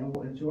and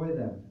will enjoy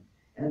them.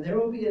 And there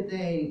will be a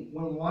day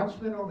when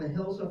watchmen on the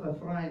hills of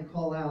Ephraim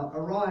call out,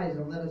 Arise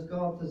and let us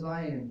go up to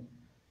Zion,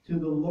 to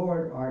the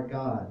Lord our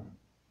God.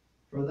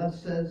 For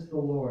thus says the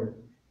Lord,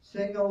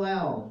 Sing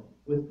aloud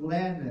with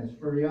gladness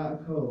for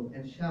Yaakov,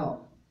 and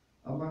shout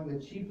among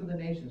the chief of the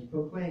nations.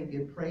 Proclaim,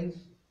 give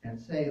praise, and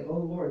say, O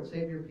Lord,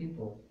 save your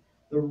people,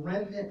 the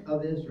remnant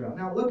of Israel.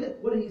 Now look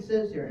at what he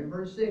says here. In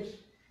verse 6,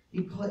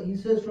 he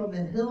says, From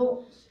the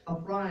hills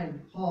of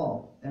Ephraim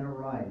call and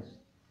arise.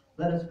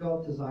 Let us go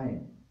up to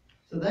Zion.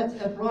 So that's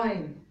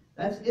Ephraim.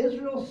 That's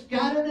Israel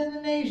scattered in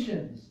the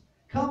nations.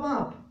 Come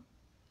up.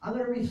 I'm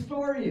going to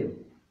restore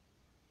you.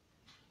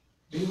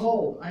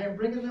 Behold, I am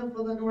bringing them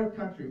from the north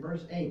country.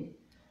 Verse 8.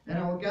 And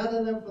I will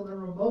gather them from the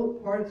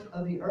remote parts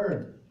of the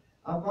earth.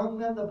 Among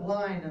them the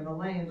blind and the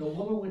lame, the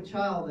woman with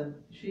child, and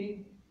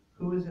she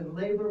who is in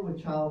labor with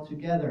child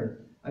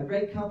together. A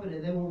great company.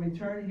 They will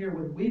return here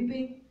with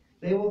weeping.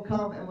 They will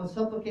come, and with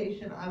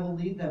supplication I will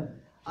lead them.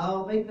 I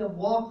will make them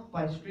walk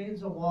by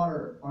streams of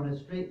water on a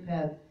straight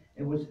path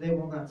in which they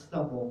will not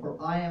stumble. For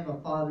I am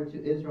a father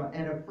to Israel,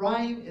 and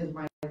Ephraim is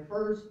my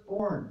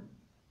firstborn.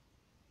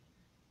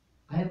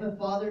 I am a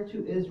father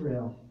to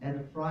Israel,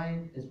 and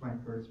Ephraim is my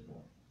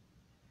firstborn.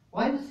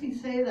 Why does he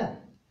say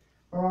that?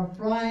 For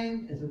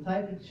Ephraim is a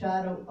type and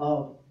shadow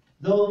of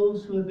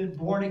those who have been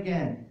born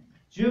again.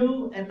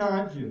 Jew and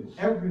non-Jew,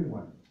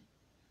 everyone.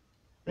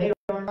 They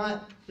are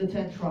not the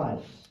 10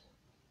 tribes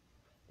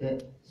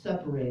that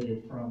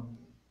separated from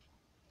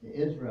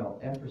Israel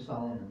after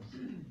Solomon's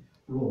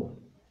rule.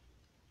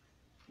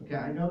 Okay,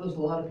 I know there's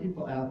a lot of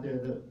people out there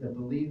that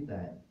believe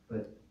that,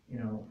 but,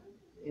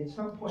 in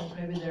some points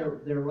maybe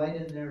they're right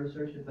in their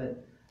assertion,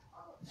 but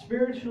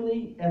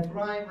Spiritually,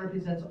 Ephraim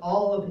represents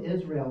all of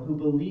Israel who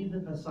believe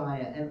in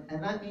Messiah.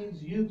 And that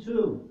means you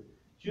too,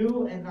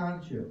 Jew and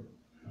non-Jew.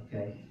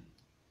 Okay?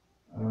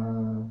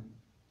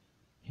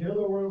 Hear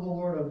the word of the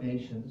Lord, O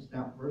nations.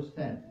 Now, verse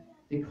 10.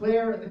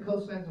 Declare in the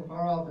coastlands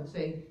afar off and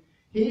say,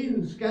 He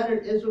who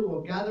scattered Israel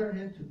will gather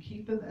him to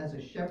keep him as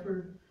a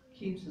shepherd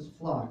keeps his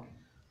flock.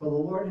 For the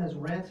Lord has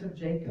ransomed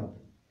Jacob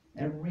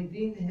and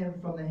redeemed him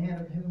from the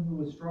hand of him who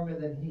was stronger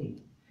than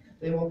he.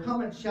 They will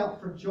come and shout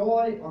for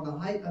joy on the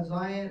height of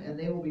Zion, and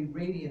they will be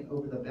radiant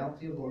over the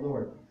bounty of the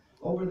Lord,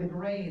 over the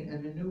grain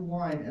and the new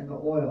wine and the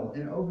oil,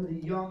 and over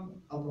the young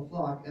of the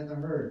flock and the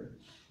herd.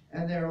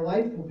 And their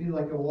life will be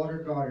like a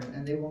watered garden,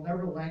 and they will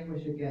never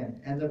languish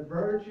again. And the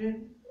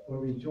virgin will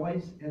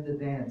rejoice in the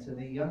dance, and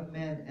the young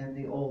men and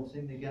the old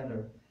sing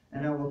together.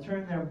 And I will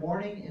turn their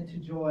mourning into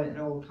joy, and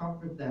I will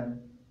comfort them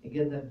and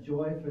give them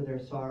joy for their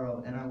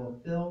sorrow. And I will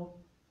fill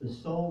the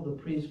soul of the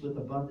priest with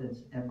abundance,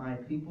 and my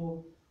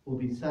people will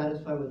be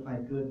satisfied with my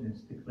goodness,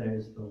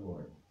 declares the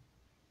Lord.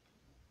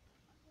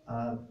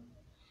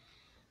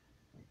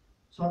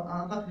 So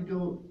I'm not going to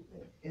go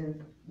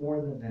in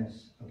more than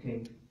this,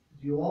 okay?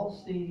 Do you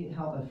all see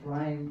how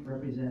Ephraim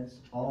represents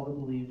all the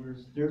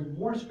believers? There's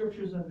more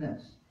scriptures than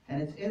this,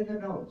 and it's in the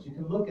notes. You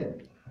can look at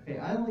it. Okay,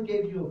 I only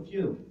gave you a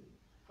few,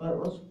 but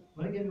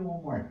let me give you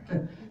one more.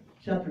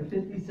 Chapter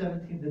 50,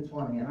 17 to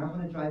 20, and I'm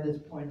going to drive this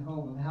point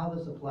home of how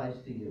this applies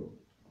to you.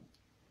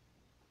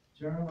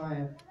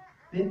 Jeremiah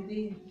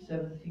 50,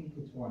 17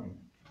 to 20.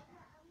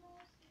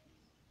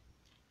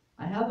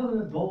 I have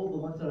them in bold, the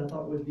ones that I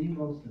thought would be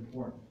most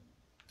important.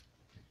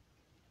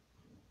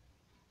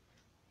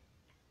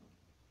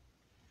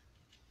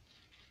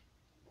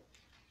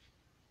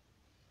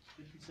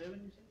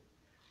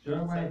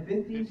 Jeremiah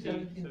 50,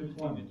 17 to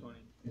 20.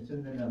 It's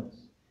in the notes.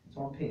 It's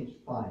on page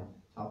 5,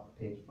 top of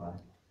page 5.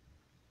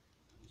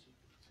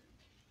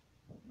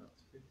 No,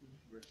 it's 50,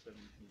 verse 17.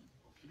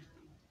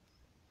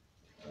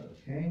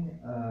 Okay.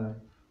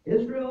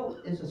 Israel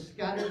is a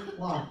scattered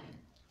flock.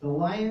 The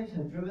lions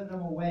have driven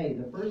them away.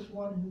 The first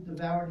one who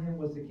devoured him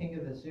was the king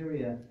of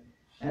Assyria.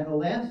 And the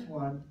last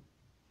one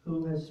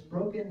who has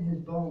broken his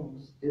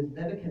bones is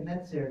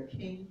Nebuchadnezzar,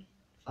 king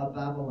of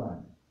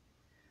Babylon.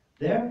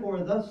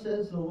 Therefore, thus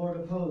says the Lord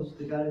of hosts,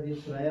 the God of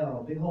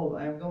Israel, Behold,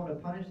 I am going to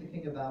punish the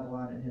king of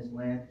Babylon and his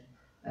land,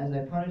 as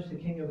I punished the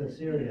king of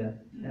Assyria,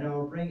 and I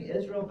will bring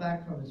Israel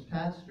back from his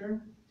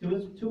pasture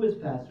to his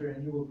pasture,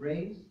 and he will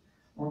graze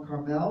on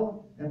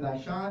Carmel and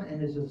Bashan, and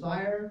his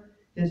desire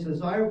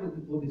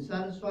will be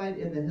satisfied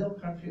in the hill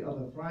country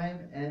of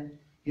Ephraim and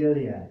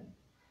Gilead.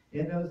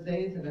 In those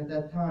days and at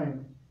that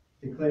time,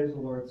 declares the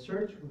Lord,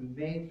 search will be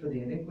made for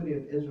the iniquity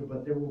of Israel,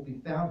 but there will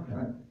be found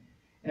none.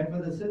 And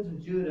for the sins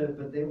of Judah,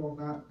 but they will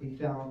not be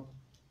found,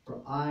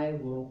 for I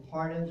will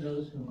pardon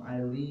those whom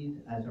I leave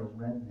as a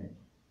remnant.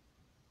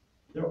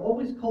 They're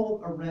always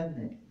called a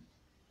remnant,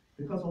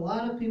 because a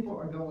lot of people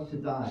are going to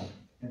die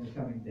in the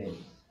coming days.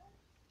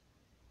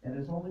 And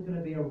there's only going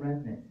to be a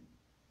remnant.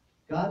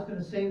 God's going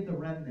to save the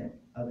remnant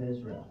of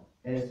Israel.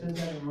 And it says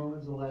that in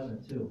Romans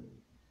 11 too.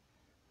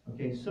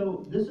 Okay,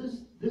 so this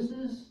is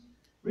the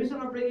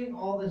reason I'm bringing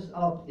all this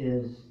up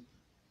is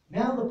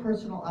now the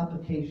personal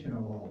application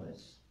of all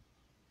this.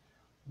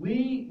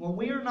 When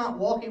we are not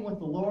walking with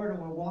the Lord and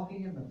we're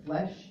walking in the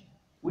flesh,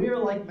 we are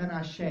like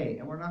Menashe,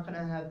 and we're not going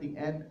to have the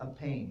end of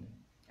pain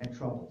and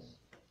troubles.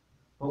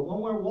 But when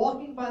we're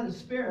walking by the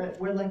Spirit,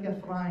 we're like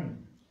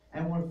Ephraim,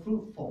 and we're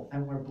fruitful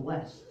and we're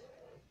blessed.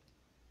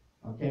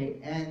 Okay,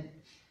 and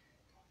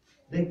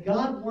that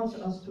God wants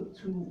us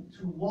to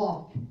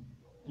walk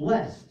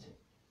blessed.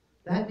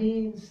 That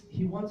means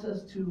He wants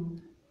us to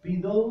be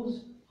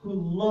those who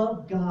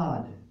love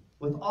God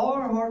with all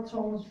our heart,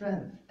 soul, and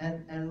strength,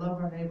 and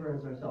love our neighbor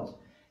as ourselves.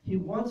 He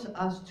wants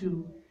us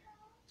to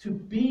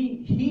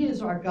be, He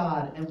is our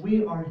God, and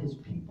we are His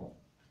people.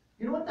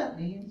 You know what that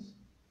means?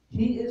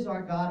 He is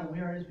our God, and we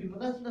are His people.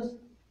 That's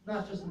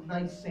not just a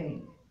nice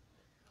saying.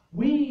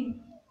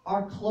 We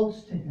are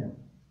close to Him.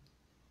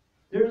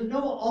 There is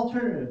no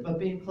alternative but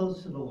being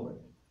close to the Lord.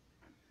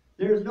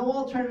 There is no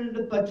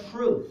alternative but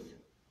truth.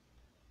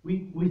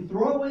 We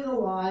throw away the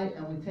lie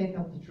and we take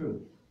up the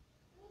truth.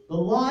 The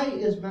lie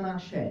is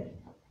Menashe.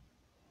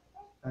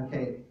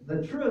 Okay,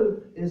 the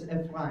truth is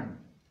Ephraim.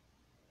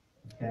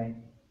 Okay.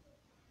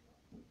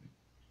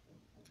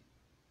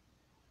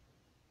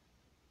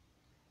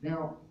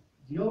 Now,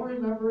 do you all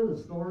remember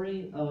the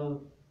story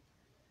of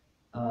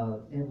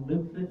in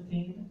Luke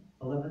 15,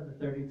 11 to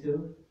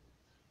 32?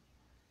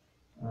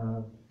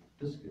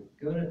 Just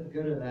go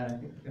to that. I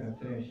think we're going to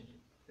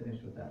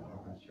finish with that one.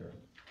 I'm not sure.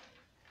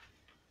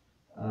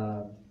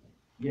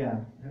 Yeah,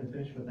 I'm going to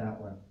finish with that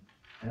one.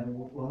 And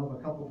we'll have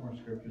a couple more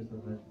scriptures,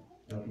 and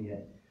that'll be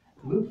it.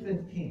 Luke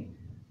 15.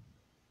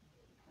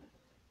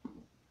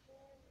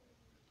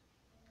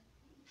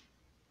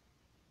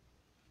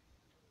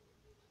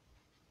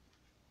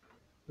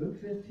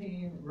 Luke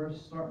 15,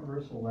 starting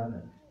verse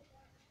 11.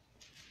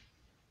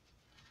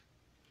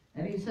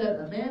 And he said,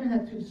 a man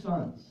had 2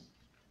 sons.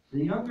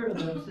 The younger of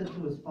them said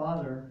to his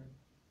father,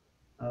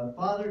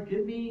 Father,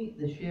 give me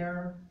the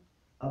share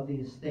of the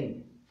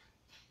estate.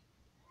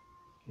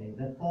 okay,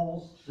 that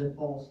falls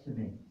to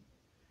me.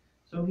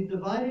 So he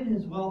divided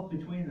his wealth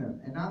between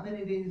them, and not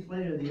many days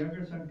later, the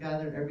younger son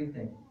gathered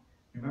everything.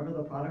 Remember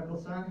the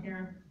prodigal son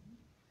here?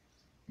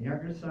 The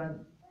younger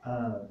son,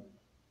 okay,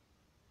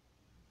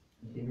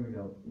 here we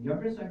go. The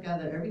younger son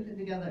gathered everything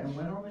together and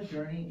went on a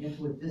journey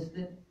into a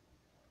distant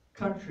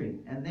country,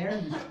 and there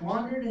he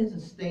squandered his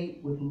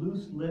estate with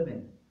loose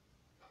living.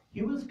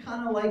 He was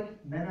kind of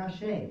like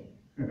Menashe,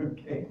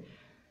 okay?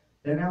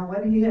 And now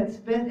when he had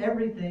spent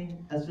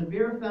everything, a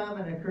severe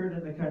famine occurred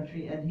in the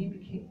country, and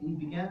he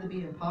began to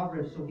be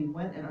impoverished. So he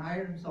went and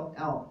hired himself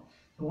out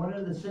to one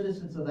of the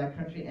citizens of that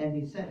country, and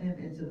he sent him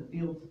into the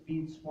field to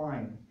feed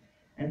swine.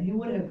 And he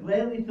would have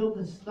gladly filled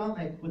his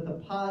stomach with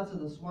the pods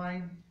of the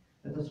swine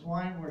that the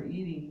swine were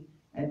eating,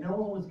 and no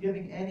one was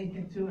giving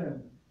anything to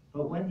him.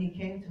 But when he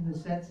came to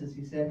his senses,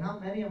 he said, "How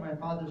many of my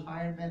father's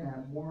hired men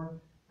have more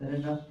than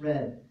enough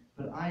bread?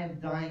 But I am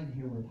dying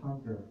here with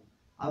hunger.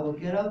 I will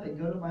get up and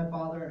go to my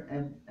father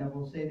and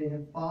will say to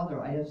him, 'Father,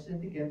 I have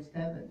sinned against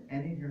heaven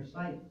and in your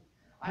sight.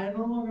 I am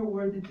no longer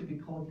worthy to be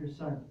called your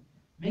son.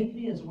 Make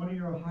me as one of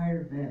your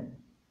hired men.'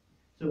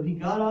 So he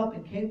got up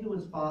and came to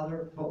his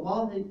father, but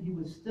while he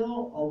was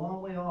still a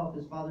long way off,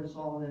 his father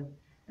saw him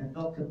and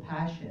felt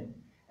compassion,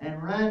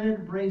 and ran and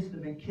embraced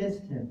him and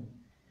kissed him.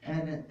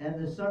 And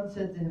the son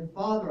said to him,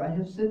 'Father, I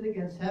have sinned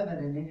against heaven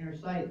and in your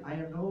sight. I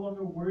am no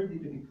longer worthy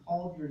to be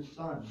called your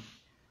son.'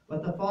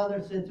 But the father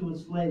said to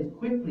his slaves,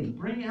 'Quickly,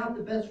 bring out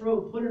the best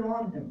robe, put it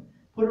on him,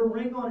 put a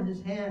ring on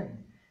his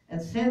hand,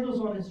 and sandals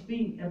on his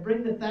feet, and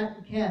bring the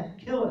fattened calf,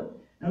 kill it,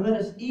 and let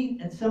us eat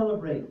and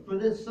celebrate. For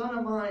this son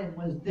of mine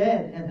was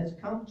dead and has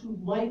come to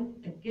life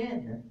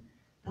again.'"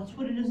 That's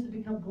what it is to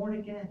become born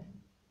again.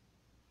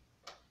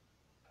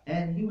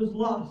 "And he was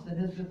lost and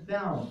has been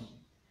found."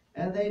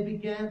 And they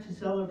began to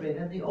celebrate.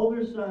 And the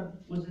older son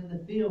was in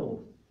the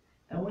field.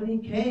 And when he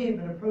came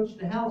and approached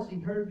the house, he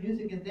heard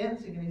music and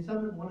dancing, and he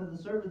summoned one of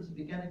the servants and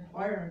began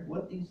inquiring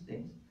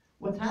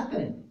what's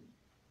happening.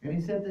 And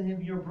he said to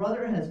him, "Your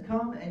brother has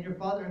come, and your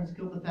father has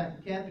killed the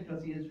fattened calf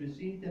because he has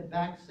received him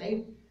back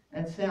safe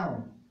and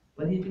sound."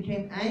 But he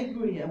became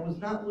angry and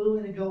was not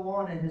willing to go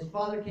on, and his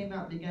father came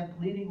out and began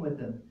pleading with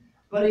him.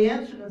 But he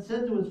answered and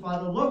said to his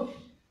father, "Look,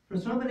 for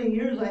so many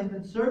years I have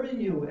been serving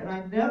you, and I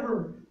have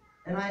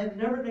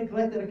never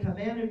neglected a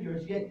command of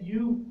yours, yet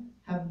you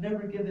have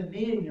never given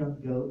me a young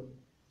goat,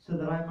 so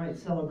that I might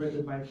celebrate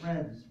with my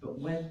friends. But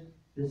when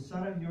this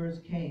son of yours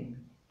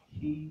came,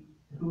 he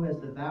who has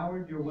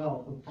devoured your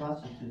wealth with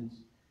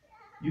prostitutes,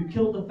 you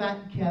killed the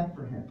fattened calf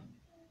for him."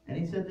 And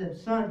he said to him,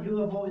 "Son, you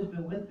have always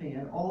been with me,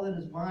 and all that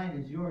is mine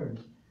is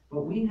yours.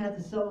 But we had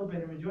to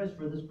celebrate and rejoice,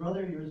 for this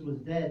brother of yours was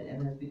dead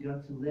and has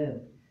begun to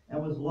live,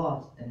 and was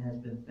lost and has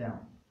been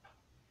found."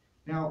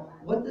 Now,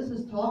 what this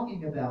is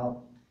talking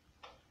about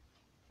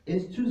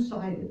is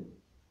two-sided.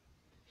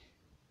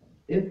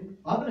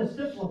 I'm going to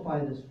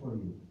simplify this for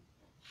you.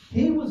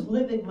 He was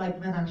living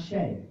like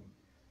Menashe,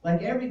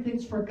 like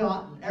everything's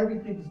forgotten,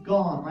 everything's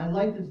gone, my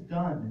life is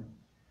done.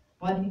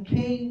 But he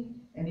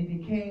came and he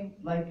became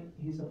like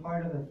he's a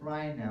part of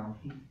Ephraim now.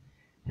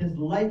 His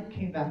life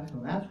came back to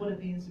him. That's what it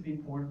means to be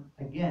born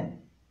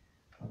again.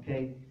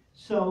 Okay,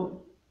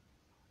 so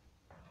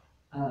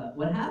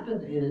what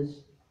happened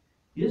is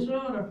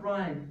Israel and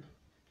Ephraim,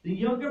 the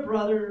younger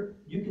brother,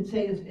 you could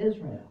say, is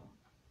Israel.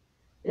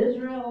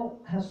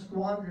 Israel has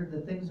squandered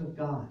the things of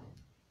God.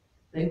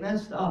 They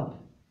messed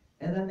up,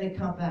 and then they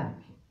come back.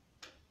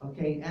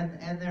 Okay,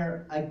 and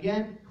they're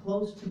again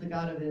close to the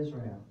God of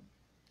Israel.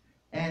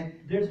 And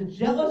there's a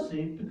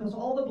jealousy because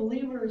all the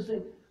believers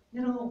that,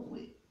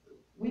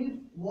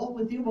 we've walked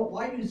with you, but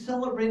why are you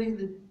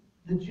celebrating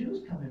the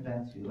Jews coming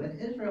back to you and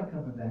Israel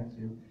coming back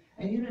to you?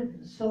 And you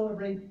didn't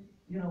celebrate,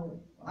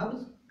 I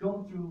was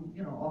going through,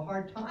 a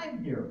hard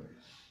time here.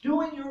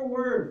 Doing your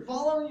word,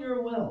 following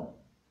your will.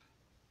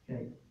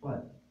 Okay,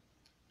 what?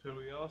 Could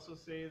we also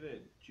say that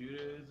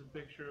Judah is a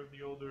picture of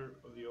the older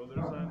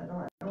No,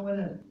 son? I don't want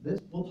to.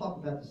 We'll talk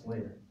about this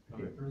later.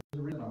 Okay, there's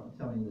a reason I'm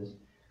telling you this,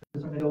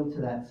 because I'm going to go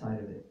to that side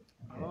of it.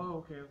 Okay?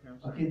 Okay. I'm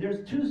sorry. Okay,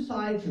 there's two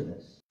sides of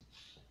this.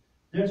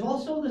 There's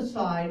also the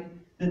side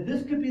that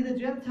this could be the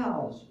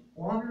Gentiles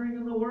wandering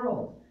in the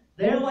world.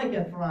 They're like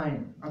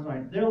Ephraim.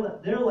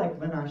 They're like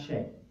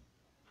Menashe.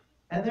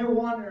 And they're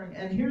wandering.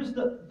 And here's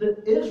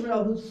the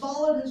Israel who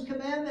followed his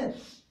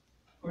commandments.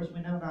 Of course,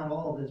 we know not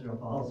all of Israel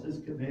follows his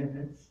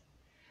commandments.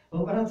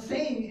 But what I'm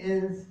saying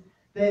is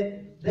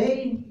that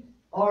they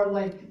are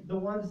like the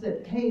ones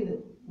that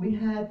we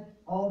had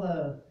all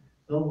the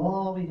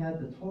law, we had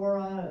the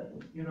Torah,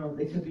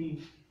 they could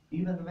be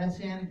even the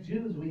Messianic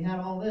Jews, we had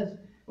all this.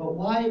 But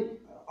why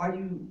are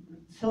you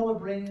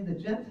celebrating the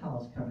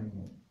Gentiles coming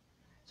in?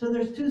 So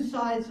there's two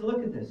sides to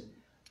look at this.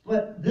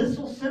 But this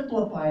will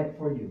simplify it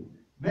for you.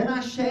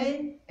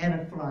 Menashe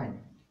and Ephraim.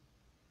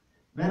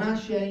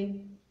 Menashe,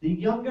 the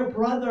younger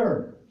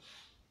brother.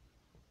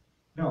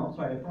 No, I'm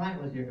sorry,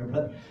 Ephraim was the younger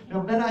brother.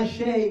 No,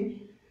 Menashe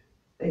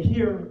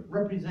here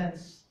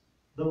represents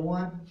the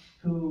one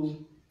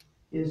who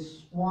is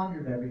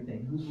squandered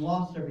everything, who's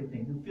lost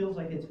everything, who feels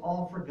like it's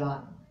all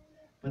forgotten.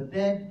 But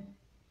then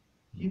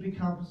he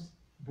becomes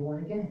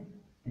born again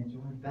and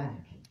joined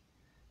back.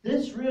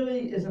 This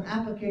really is an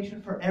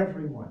application for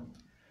everyone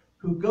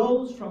who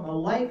goes from a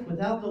life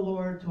without the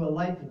Lord to a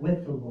life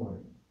with the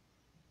Lord.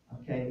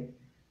 Okay?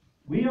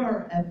 We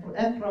are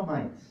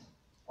Ephraimites,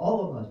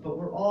 all of us, but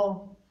we're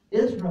all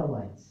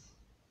Israelites.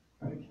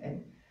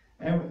 Okay?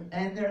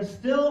 And there's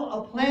still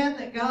a plan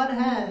that God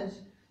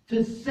has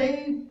to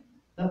save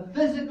the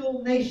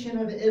physical nation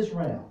of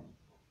Israel.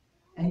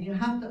 And you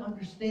have to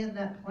understand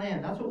that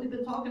plan. That's what we've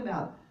been talking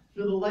about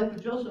through the life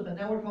of Joseph, and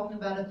now we're talking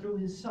about it through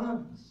his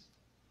sons.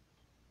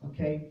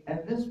 Okay?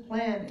 And this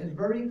plan is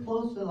very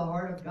close to the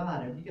heart of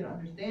God. If you can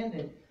understand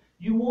it,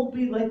 you won't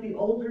be like the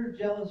older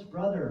jealous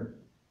brother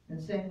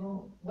and saying,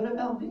 well, what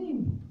about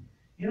me?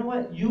 You know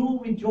what? You will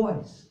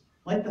rejoice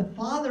like the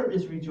Father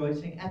is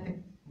rejoicing at the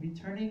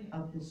returning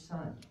of his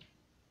Son.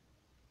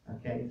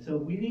 Okay? So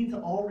we need to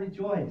all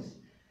rejoice.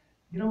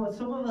 You know what?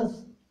 Some of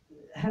us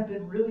have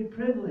been really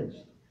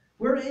privileged.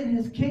 We're in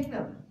his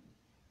kingdom.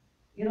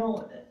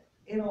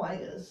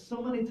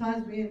 So many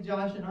times me and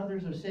Josh and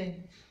others are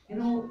saying,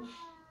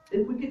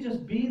 if we could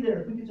just be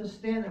there, if we could just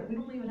stand there, we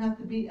don't even have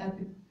to be at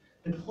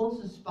the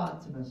closest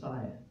spot to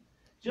Messiah.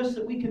 Just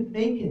that we could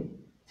make it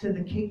to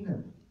the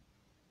kingdom.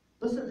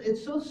 Listen,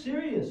 it's so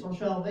serious on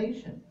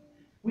salvation.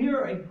 We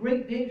are in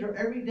great danger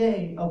every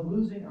day of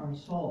losing our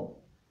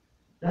soul.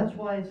 That's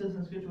why it says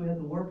in Scripture we have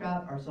to work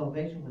out our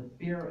salvation with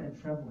fear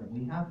and trembling.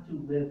 We have to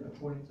live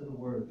according to the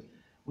Word.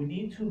 We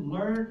need to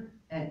learn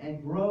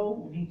and grow.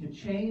 We need to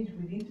change.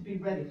 We need to be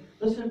ready.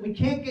 Listen, we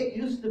can't get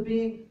used to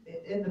being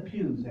in the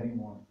pews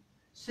anymore.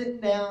 Sitting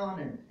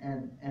down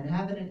and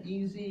having it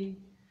easy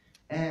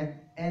and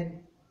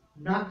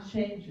not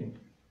changing.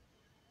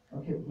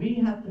 Okay, we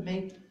have to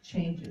make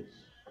changes.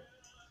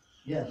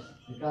 Yes,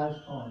 the God's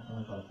calling.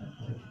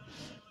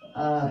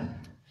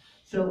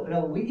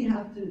 We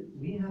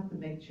have to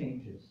make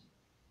changes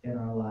in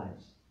our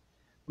lives.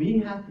 We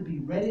have to be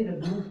ready to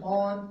move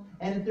on.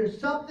 And if there's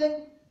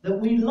something that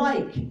we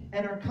like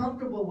and are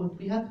comfortable with,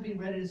 we have to be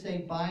ready to say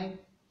bye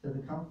to the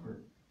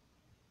comfort.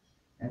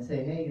 And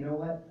say, hey, you know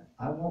what?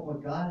 I want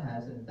what God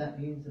has, and if that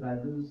means that I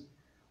lose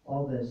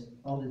all these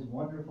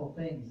wonderful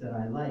things that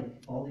I like,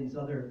 all these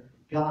other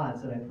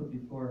gods that I put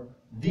before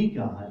the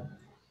God,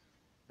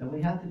 then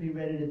we have to be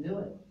ready to do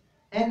it.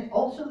 And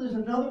also there's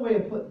another way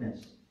of putting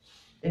this.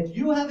 If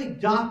you have a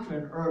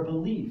doctrine or a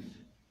belief,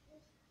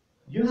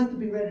 you have to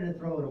be ready to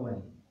throw it away.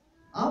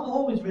 I'm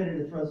always ready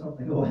to throw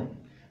something away.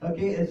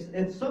 Okay,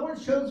 if someone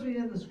shows me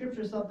in the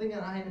Scripture something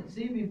and I hadn't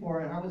seen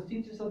before and I was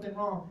teaching something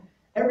wrong,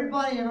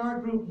 everybody in our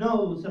group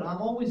knows that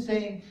I'm always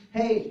saying,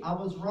 hey, I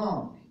was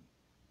wrong.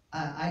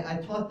 I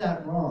taught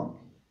that wrong.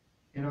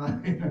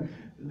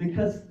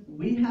 Because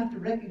we have to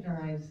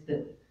recognize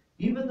that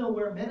even though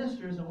we're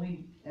ministers and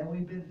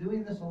we've been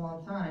doing this a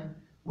long time,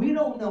 we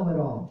don't know it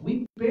all.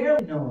 We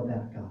barely know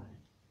about God.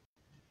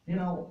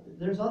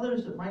 There's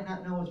others that might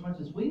not know as much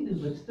as we do,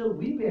 but still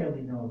we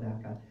barely know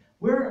about God.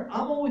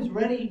 I'm always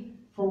ready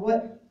for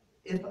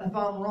if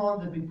I'm wrong,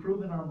 to be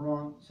proven I'm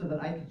wrong so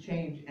that I can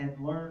change and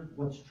learn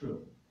what's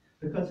true.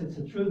 Because it's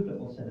the truth that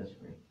will set us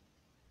free.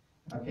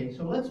 Okay,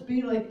 so let's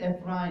be like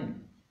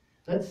Ephraim.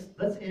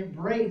 Let's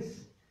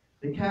embrace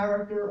the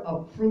character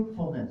of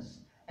fruitfulness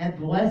and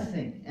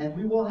blessing. And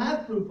we will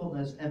have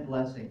fruitfulness and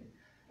blessing.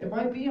 It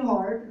might be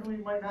hard, and we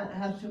might not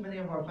have too many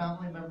of our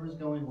family members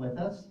going with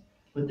us,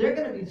 but they're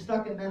going to be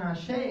stuck in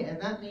Menashe, and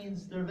that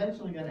means they're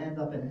eventually going to end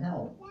up in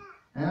hell.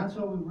 And that's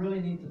why we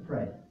really need to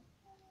pray.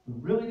 We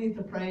really need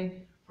to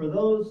pray for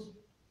those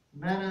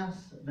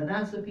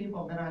Manasseh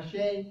people,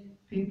 Menashe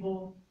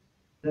people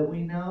that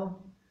we know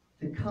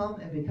to come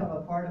and become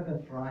a part of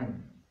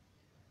Ephraim.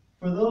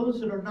 For those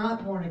that are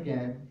not born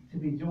again, to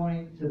be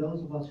joined to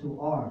those of us who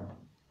are.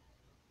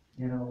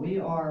 We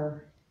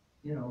are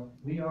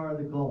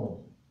the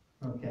goal.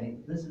 Okay,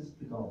 this is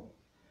the goal.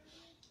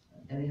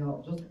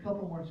 Anyhow, just a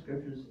couple more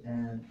scriptures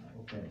and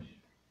we'll finish.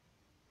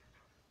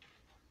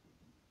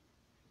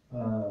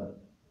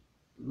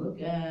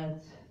 Look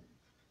at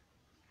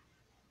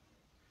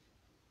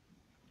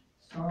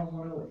Psalm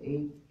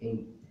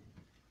 108:8.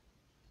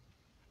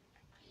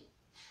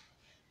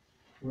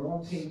 We're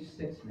on page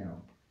 6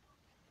 now.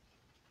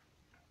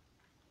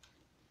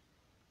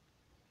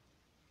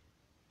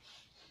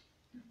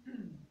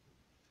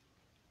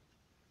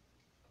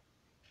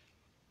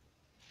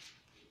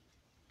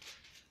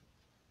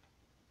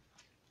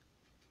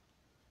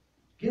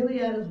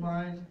 Gilead is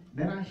mine,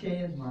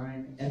 Menashe is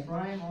mine,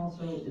 Ephraim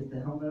also is the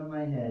helmet of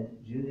my head,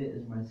 Judah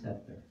is my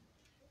scepter.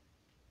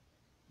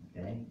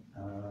 Okay,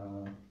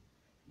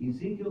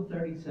 Ezekiel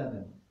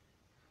 37.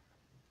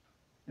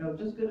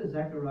 Just go to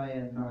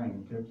Zechariah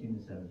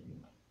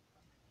 9:13-17.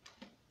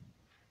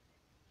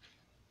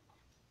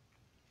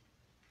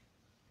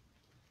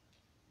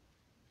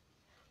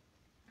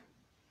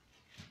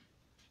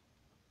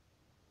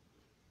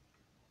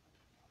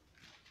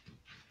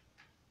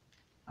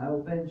 I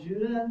will bend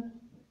Judah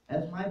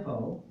as my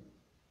bow.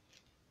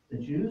 The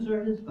Jews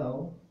are his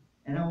bow,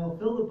 and I will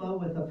fill the bow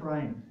with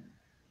Ephraim.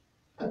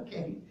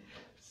 Okay,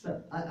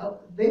 so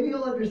maybe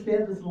you'll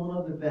understand this a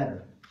little bit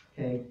better.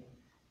 Okay,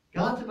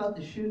 God's about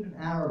to shoot an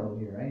arrow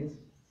here, right? He's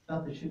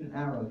about to shoot an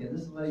arrow. Okay,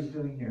 this is what he's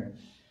doing here.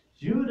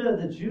 Judah,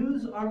 the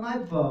Jews are my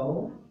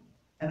bow,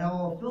 and I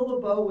will fill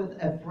the bow with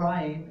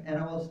Ephraim, and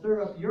I will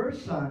stir up your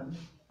sons,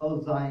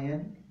 O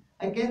Zion,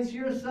 against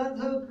your sons,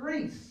 O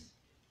Greece.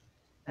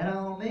 And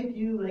I will make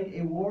you like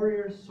a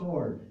warrior's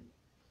sword.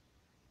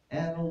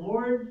 And the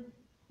Lord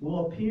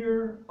will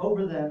appear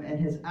over them, and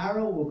his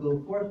arrow will go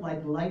forth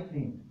like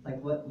lightning,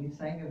 like what we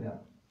sang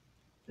about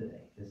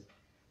today.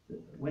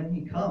 When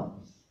he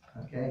comes,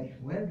 okay?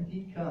 When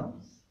he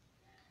comes.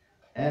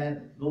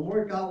 And the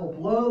Lord God will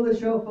blow the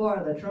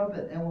shofar, the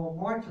trumpet, and will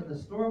march on the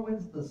storm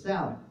winds of the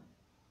south.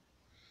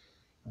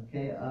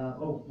 Okay,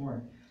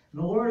 more.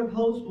 The Lord of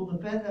hosts will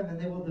defend them, and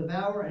they will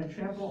devour and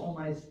trample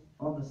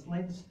on the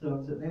sling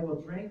stones, and they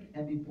will drink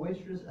and be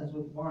boisterous as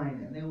with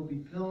wine, and they will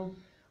be filled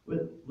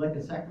with like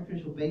a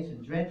sacrificial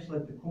basin, drenched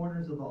like the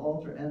corners of the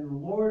altar. And the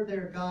Lord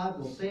their God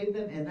will save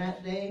them in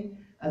that day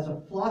as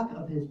a flock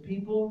of his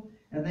people,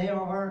 and they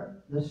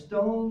are the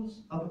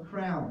stones of a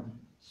crown,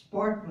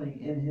 sparkling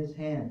in his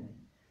hand.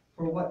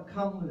 For what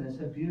comeliness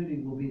and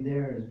beauty will be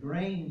theirs.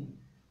 Grain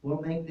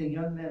will make the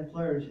young men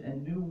flourish,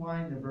 and new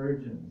wine the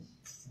virgins.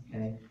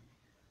 Okay.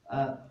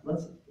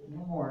 Let's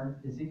one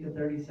more. Ezekiel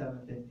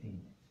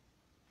 37:15.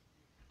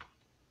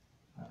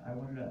 I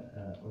wanted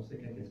to. I was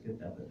thinking I could skip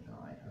that, but no.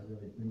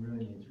 We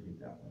really need to read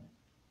that one.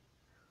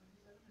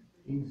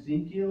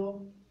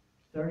 Ezekiel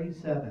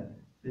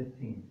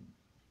 37:15.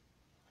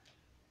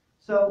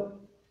 So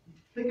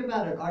think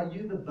about it. Are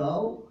you the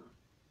bow,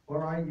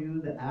 or are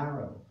you the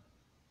arrow?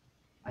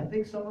 I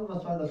think some of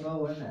us are the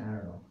bow and the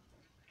arrow.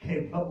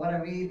 Okay, but what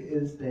I mean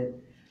is that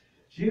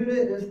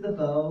Judah is the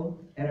bow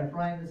and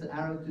Ephraim is the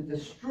arrow to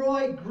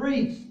destroy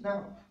Greece.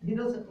 Now, he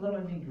doesn't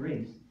literally mean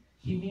Greece.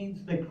 He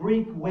means the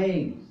Greek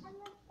ways.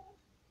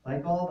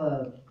 Like all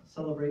the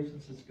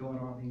celebrations that's going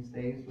on these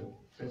days with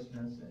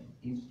Christmas and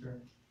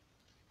Easter.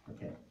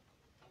 Okay.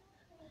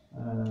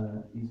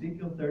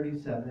 Ezekiel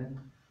 37.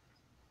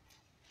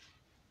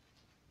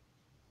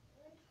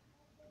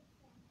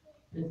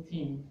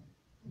 15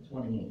 to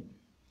 28.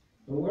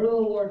 The word of the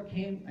Lord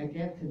came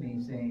again to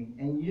me, saying,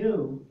 And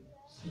you,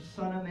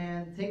 son of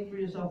man, take for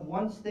yourself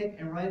one stick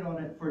and write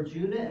on it for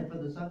Judah and for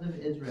the sons of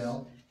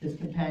Israel, his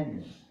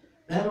companions.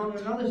 Then on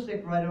another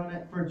stick write on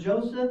it for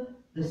Joseph,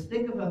 the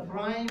stick of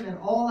Ephraim, and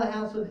all the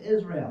house of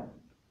Israel.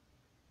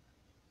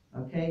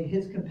 Okay,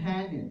 his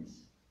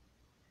companions.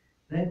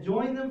 Then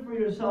join them for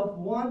yourself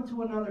one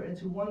to another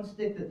into one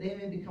stick, that they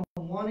may become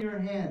one in your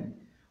hand.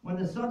 When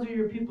the sons of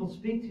your people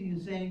speak to you,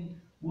 saying,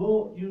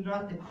 Will you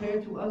not declare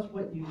to us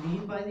what you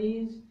mean by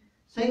these?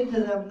 Say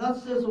to them,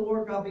 Thus says the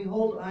Lord God,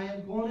 Behold, I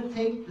am going to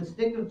take the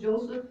stick of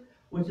Joseph,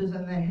 which is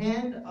in the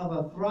hand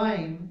of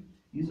Ephraim,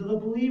 these are the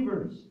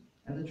believers,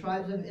 and the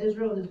tribes of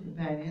Israel, his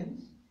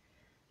companions,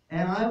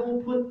 and I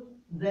will put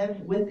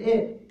them with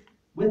it,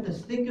 with the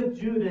stick of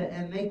Judah,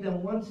 and make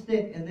them one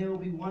stick, and they will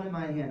be one in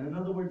my hand. In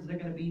other words, they're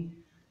going to be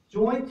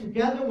joined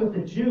together with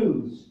the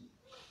Jews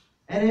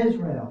and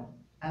Israel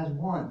as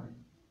one.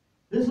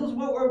 This is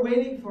what we're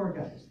waiting for,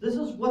 guys. This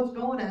is what's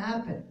going to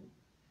happen.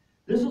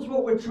 This is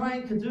what we're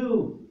trying to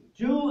do.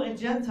 Jew and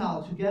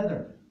Gentile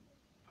together.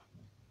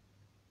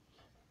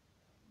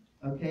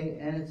 Okay,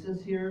 and it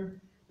says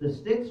here, the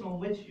sticks on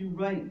which you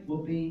write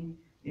will be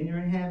in your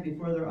hand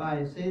before their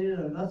eyes. Say to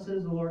them, Thus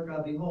says the Lord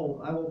God,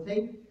 Behold, I will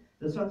take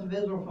the sons of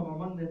Israel from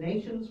among the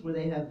nations where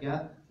they have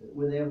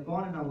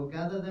gone, and I will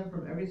gather them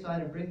from every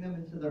side and bring them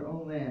into their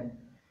own land.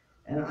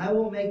 And I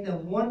will make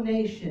them one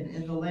nation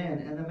in the land,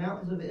 and the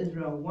mountains of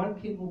Israel.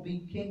 One king will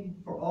be king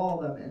for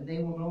all of them, and they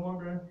will no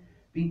longer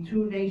be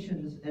two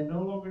nations, and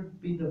no longer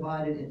be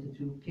divided into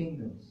two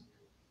kingdoms.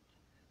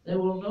 They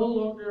will no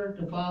longer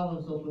defile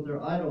themselves with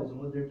their idols and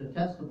with their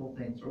detestable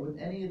things, or with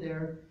any of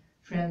their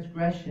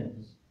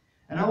transgressions.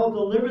 And I will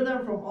deliver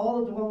them from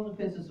all the dwelling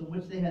places in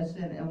which they have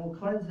sinned, and will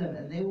cleanse them,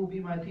 and they will be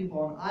my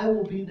people, and I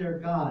will be their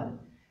God.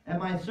 And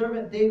my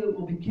servant David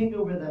will be king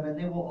over them, and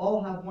they will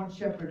all have one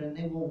shepherd, and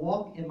they will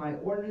walk in my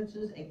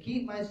ordinances, and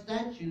keep my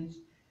statutes,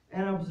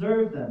 and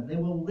observe them. They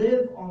will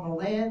live on the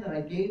land that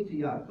I gave to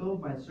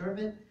Yaakov, my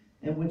servant,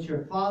 in which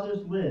your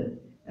fathers lived.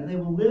 And they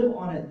will live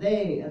on it,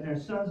 they and their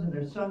sons and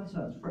their sons'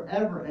 sons,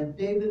 forever. And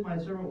David, my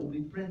servant, will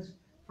be prince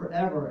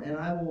forever. And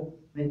I will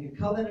make a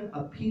covenant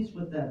of peace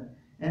with them.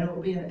 And it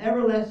will be an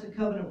everlasting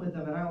covenant with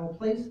them. And I will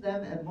place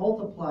them and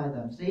multiply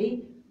them.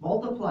 See?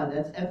 Multiply,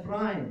 that's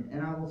Ephraim.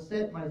 And I will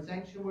set my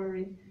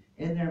sanctuary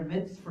in their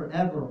midst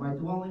forever. My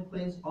dwelling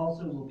place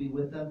also will be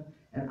with them.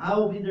 And I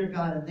will be their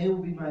God, and they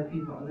will be my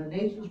people. And the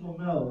nations will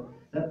know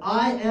that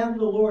I am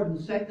the Lord who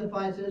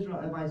sanctifies Israel,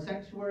 and my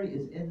sanctuary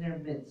is in their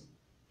midst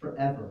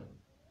forever.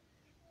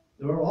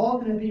 They're all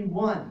going to be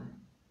one.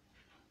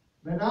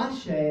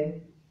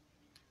 Manasseh,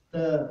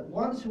 the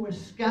ones who were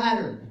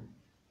scattered,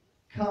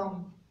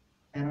 come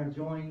and are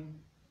joined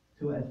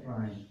to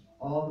Ephraim.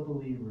 All the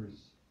believers.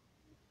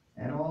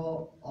 And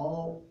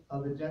all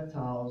of the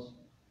Gentiles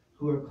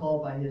who are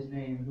called by his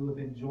name, who have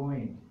been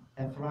joined.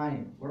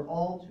 Ephraim. We're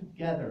all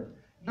together.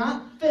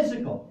 Not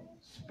physical,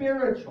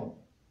 spiritual.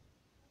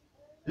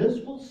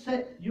 This will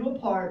set you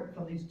apart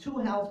from these two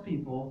house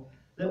people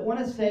that want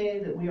to say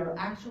that we are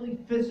actually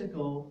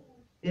physical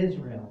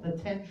Israel, the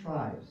 10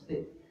 tribes,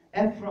 the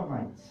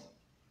Ephraimites.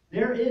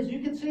 There is,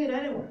 you can see it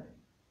anywhere.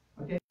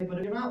 Okay, but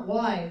if you're not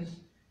wise,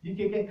 you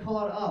can get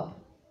caught up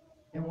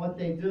in what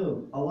they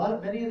do.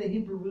 Many of the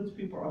Hebrew roots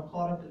people are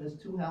caught up in this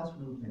two-house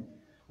movement,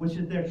 which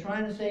is they're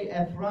trying to say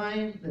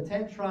Ephraim, the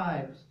 10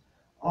 tribes,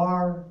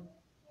 are,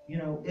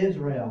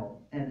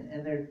 Israel,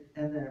 and they're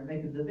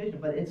making a division,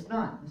 but it's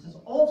not. This is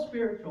all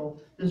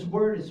spiritual. This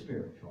word is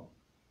spiritual.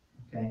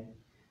 Okay.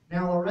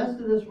 Now the rest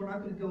of this we're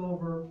not going to go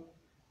over.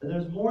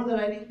 There's more that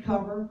I didn't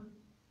cover.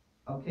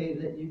 Okay,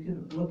 that you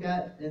can look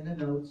at in the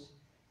notes,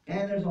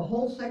 and there's a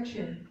whole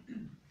section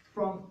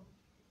from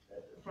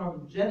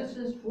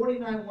Genesis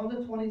 49, 1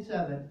 to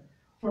 27,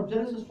 from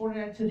Genesis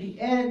 49 to the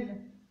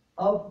end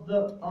of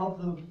the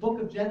book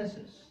of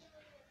Genesis.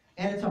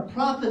 And it's a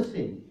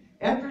prophecy.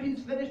 After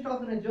he's finished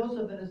talking to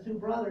Joseph and his two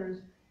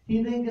brothers,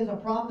 he then gives a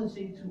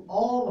prophecy to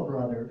all the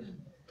brothers.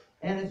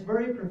 And it's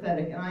very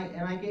prophetic.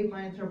 And I gave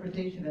my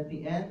interpretation at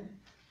the end,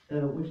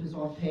 which is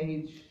on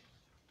page,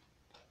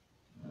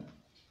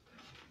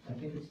 I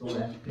think it's the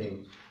last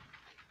page.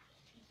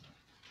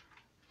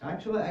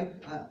 Actually, I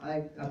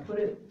put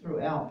it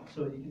throughout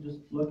so you can just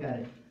look at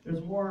it.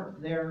 There's more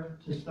there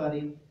to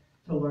study,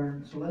 to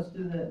learn. So let's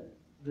do the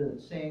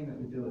saying that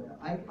we do.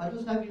 I'll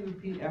just have you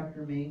repeat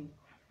after me.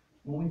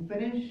 When we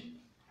finish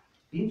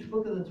each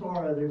book of the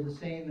Torah, there's a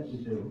saying that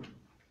we do.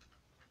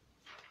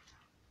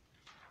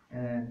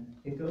 And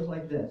it goes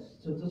like this.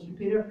 So just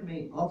repeat after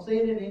me. I'll say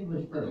it in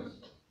English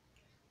first.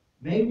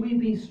 May we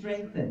be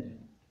strengthened.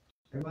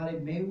 Everybody,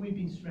 may we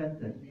be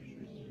strengthened.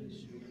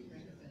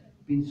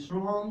 Be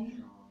strong.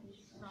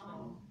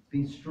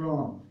 Be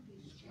strong.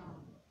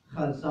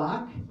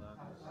 Chazak.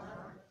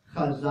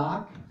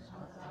 Chazak.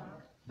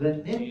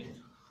 V'nit.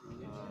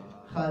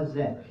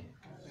 Chazek.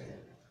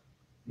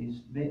 Be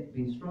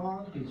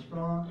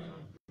strong,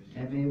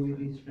 and may we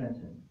be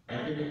strengthened.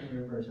 I did it in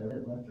reverse. I read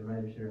it left to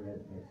right. I should have read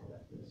it right to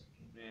left.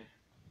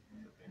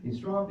 Be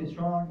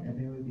strong, and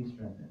may we be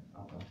strengthened.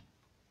 Abba.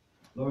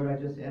 Lord, I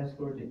just ask,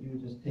 Lord, that you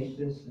would just take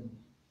this and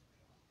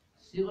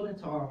seal it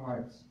into our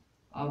hearts.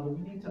 Abba, we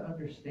need to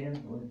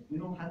understand, Lord, we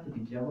don't have to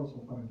be jealous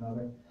of one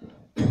another.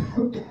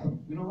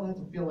 We don't have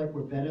to feel like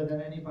we're better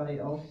than anybody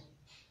else.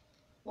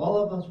 All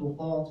of us will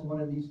fall into one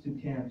of these two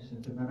camps,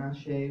 into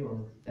Manasseh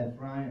or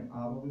Ephraim.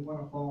 We want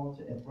to fall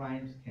into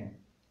Ephraim's camp.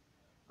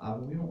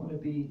 We don't want to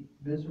be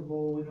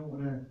miserable. We don't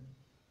want to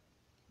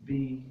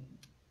be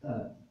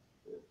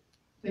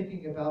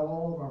thinking about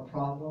all of our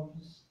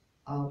problems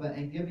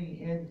and giving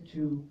in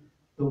to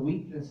the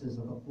weaknesses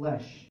of the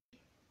flesh.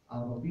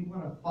 We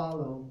want to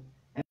follow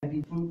and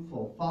be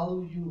fruitful.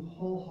 Follow you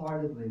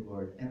wholeheartedly,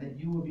 Lord, and that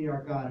you will be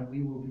our God and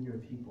we will be your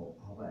people.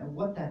 And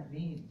what that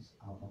means,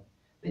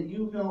 that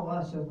you know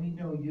us and we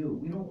know you.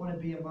 We don't want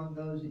to be among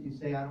those that you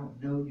say, I don't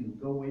know you.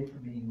 Go away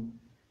from me,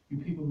 you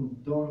people who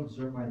don't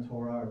observe my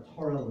Torah, or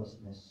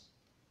Torahlessness.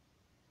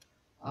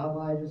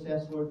 I just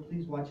ask, Lord,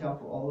 please watch out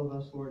for all of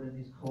us, Lord, in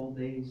these cold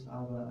days.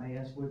 I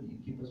ask, Lord, that you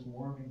keep us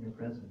warm in your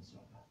presence,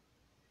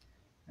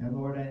 And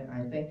Lord,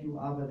 I thank you,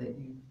 that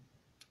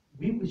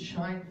we would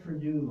shine for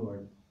you,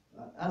 Lord.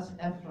 Us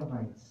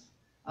Ephraimites,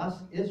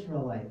 us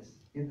Israelites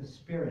in the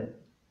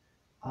spirit,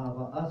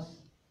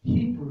 us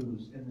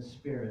Hebrews in the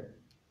spirit.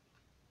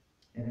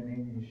 In the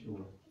name of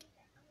Yeshua.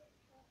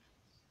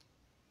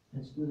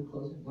 Let's do the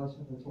closing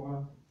blessing of the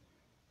Torah.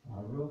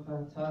 Baruch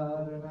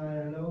atah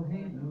Adonai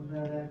Eloheinu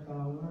melech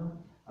haolam,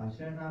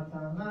 asher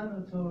natan lanu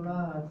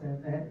Torah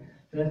temet,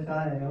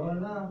 v'chayei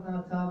olam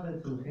natan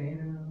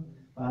b'tuchenu.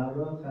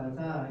 Baruch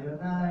atah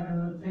Adonai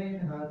noten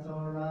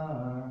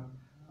haTorah.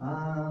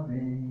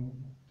 Amen.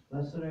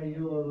 Blessed are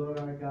you, O Lord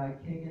our God,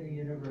 King of the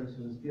universe,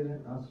 who has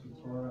given us the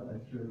Torah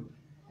of truth,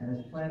 and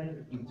has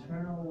planted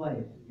eternal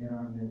life in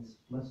our midst.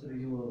 Blessed are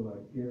you, O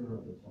Lord, giver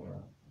of the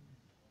Torah.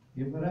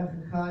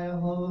 Yivrechecha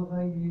Yehovah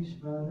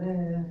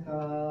v'yishmerecha.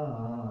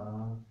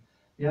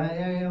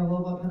 Ya'er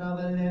Yehovah panav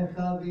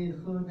elecha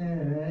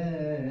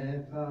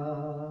v'yichunecha.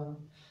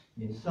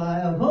 Yisai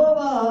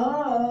Yehovah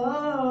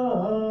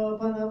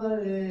panav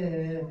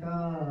elecha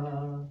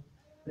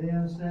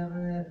v'yasem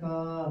lecha.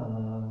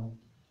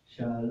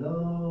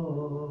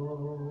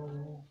 Shalom.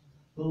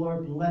 The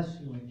Lord bless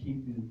you and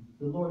keep you.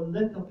 The Lord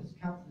lift up his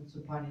countenance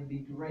upon you and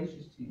be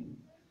gracious to you.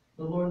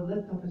 The Lord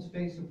lift up his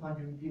face upon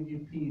you and give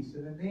you peace.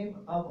 In the name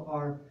of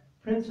our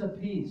Prince of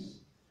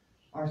Peace,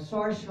 our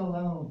Sar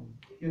Shalom,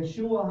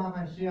 Yeshua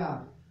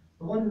HaMashiach,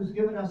 the one who's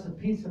given us a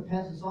peace that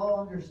passes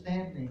all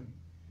understanding.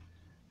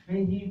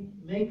 May he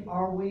make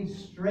our ways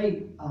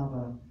straight,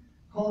 Abba.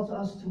 Cause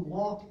us to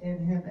walk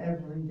in him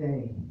every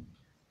day.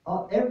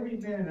 Every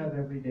minute of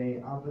every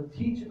day, Abba.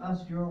 Teach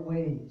us your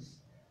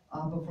ways.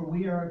 Abba, for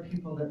we are a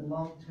people that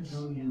long to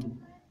know you,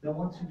 that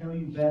want to know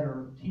you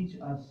better. Teach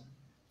us,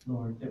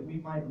 Lord, that we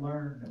might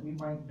learn, that we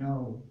might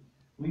know.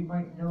 We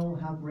might know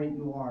how great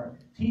you are.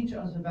 Teach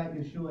us about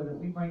Yeshua, that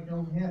we might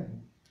know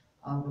him.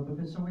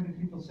 Because so many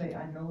people say,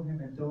 I know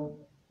him, and don't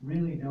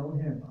really know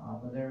him.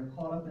 They're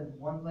caught up in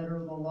one letter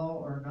of the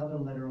law or another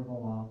letter of the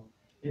law.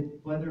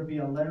 whether it be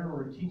a letter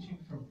or a teaching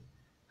from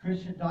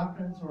Christian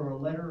doctrines or a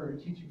letter or a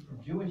teaching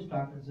from Jewish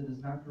doctrines that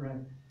is not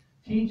correct.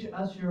 Teach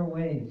us your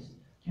ways.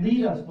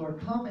 Lead us, Lord.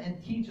 Come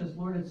and teach us,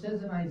 Lord. It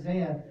says in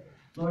Isaiah,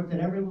 Lord, that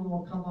everyone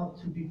will come up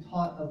to be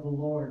taught of the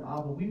Lord.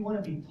 Abba, we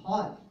want to be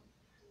taught.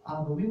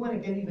 Abba, we want to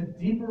get even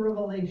deeper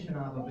revelation,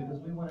 Abba,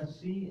 because we want to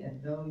see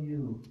and know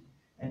you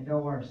and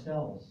know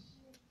ourselves.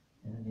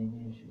 In the name of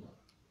Yeshua.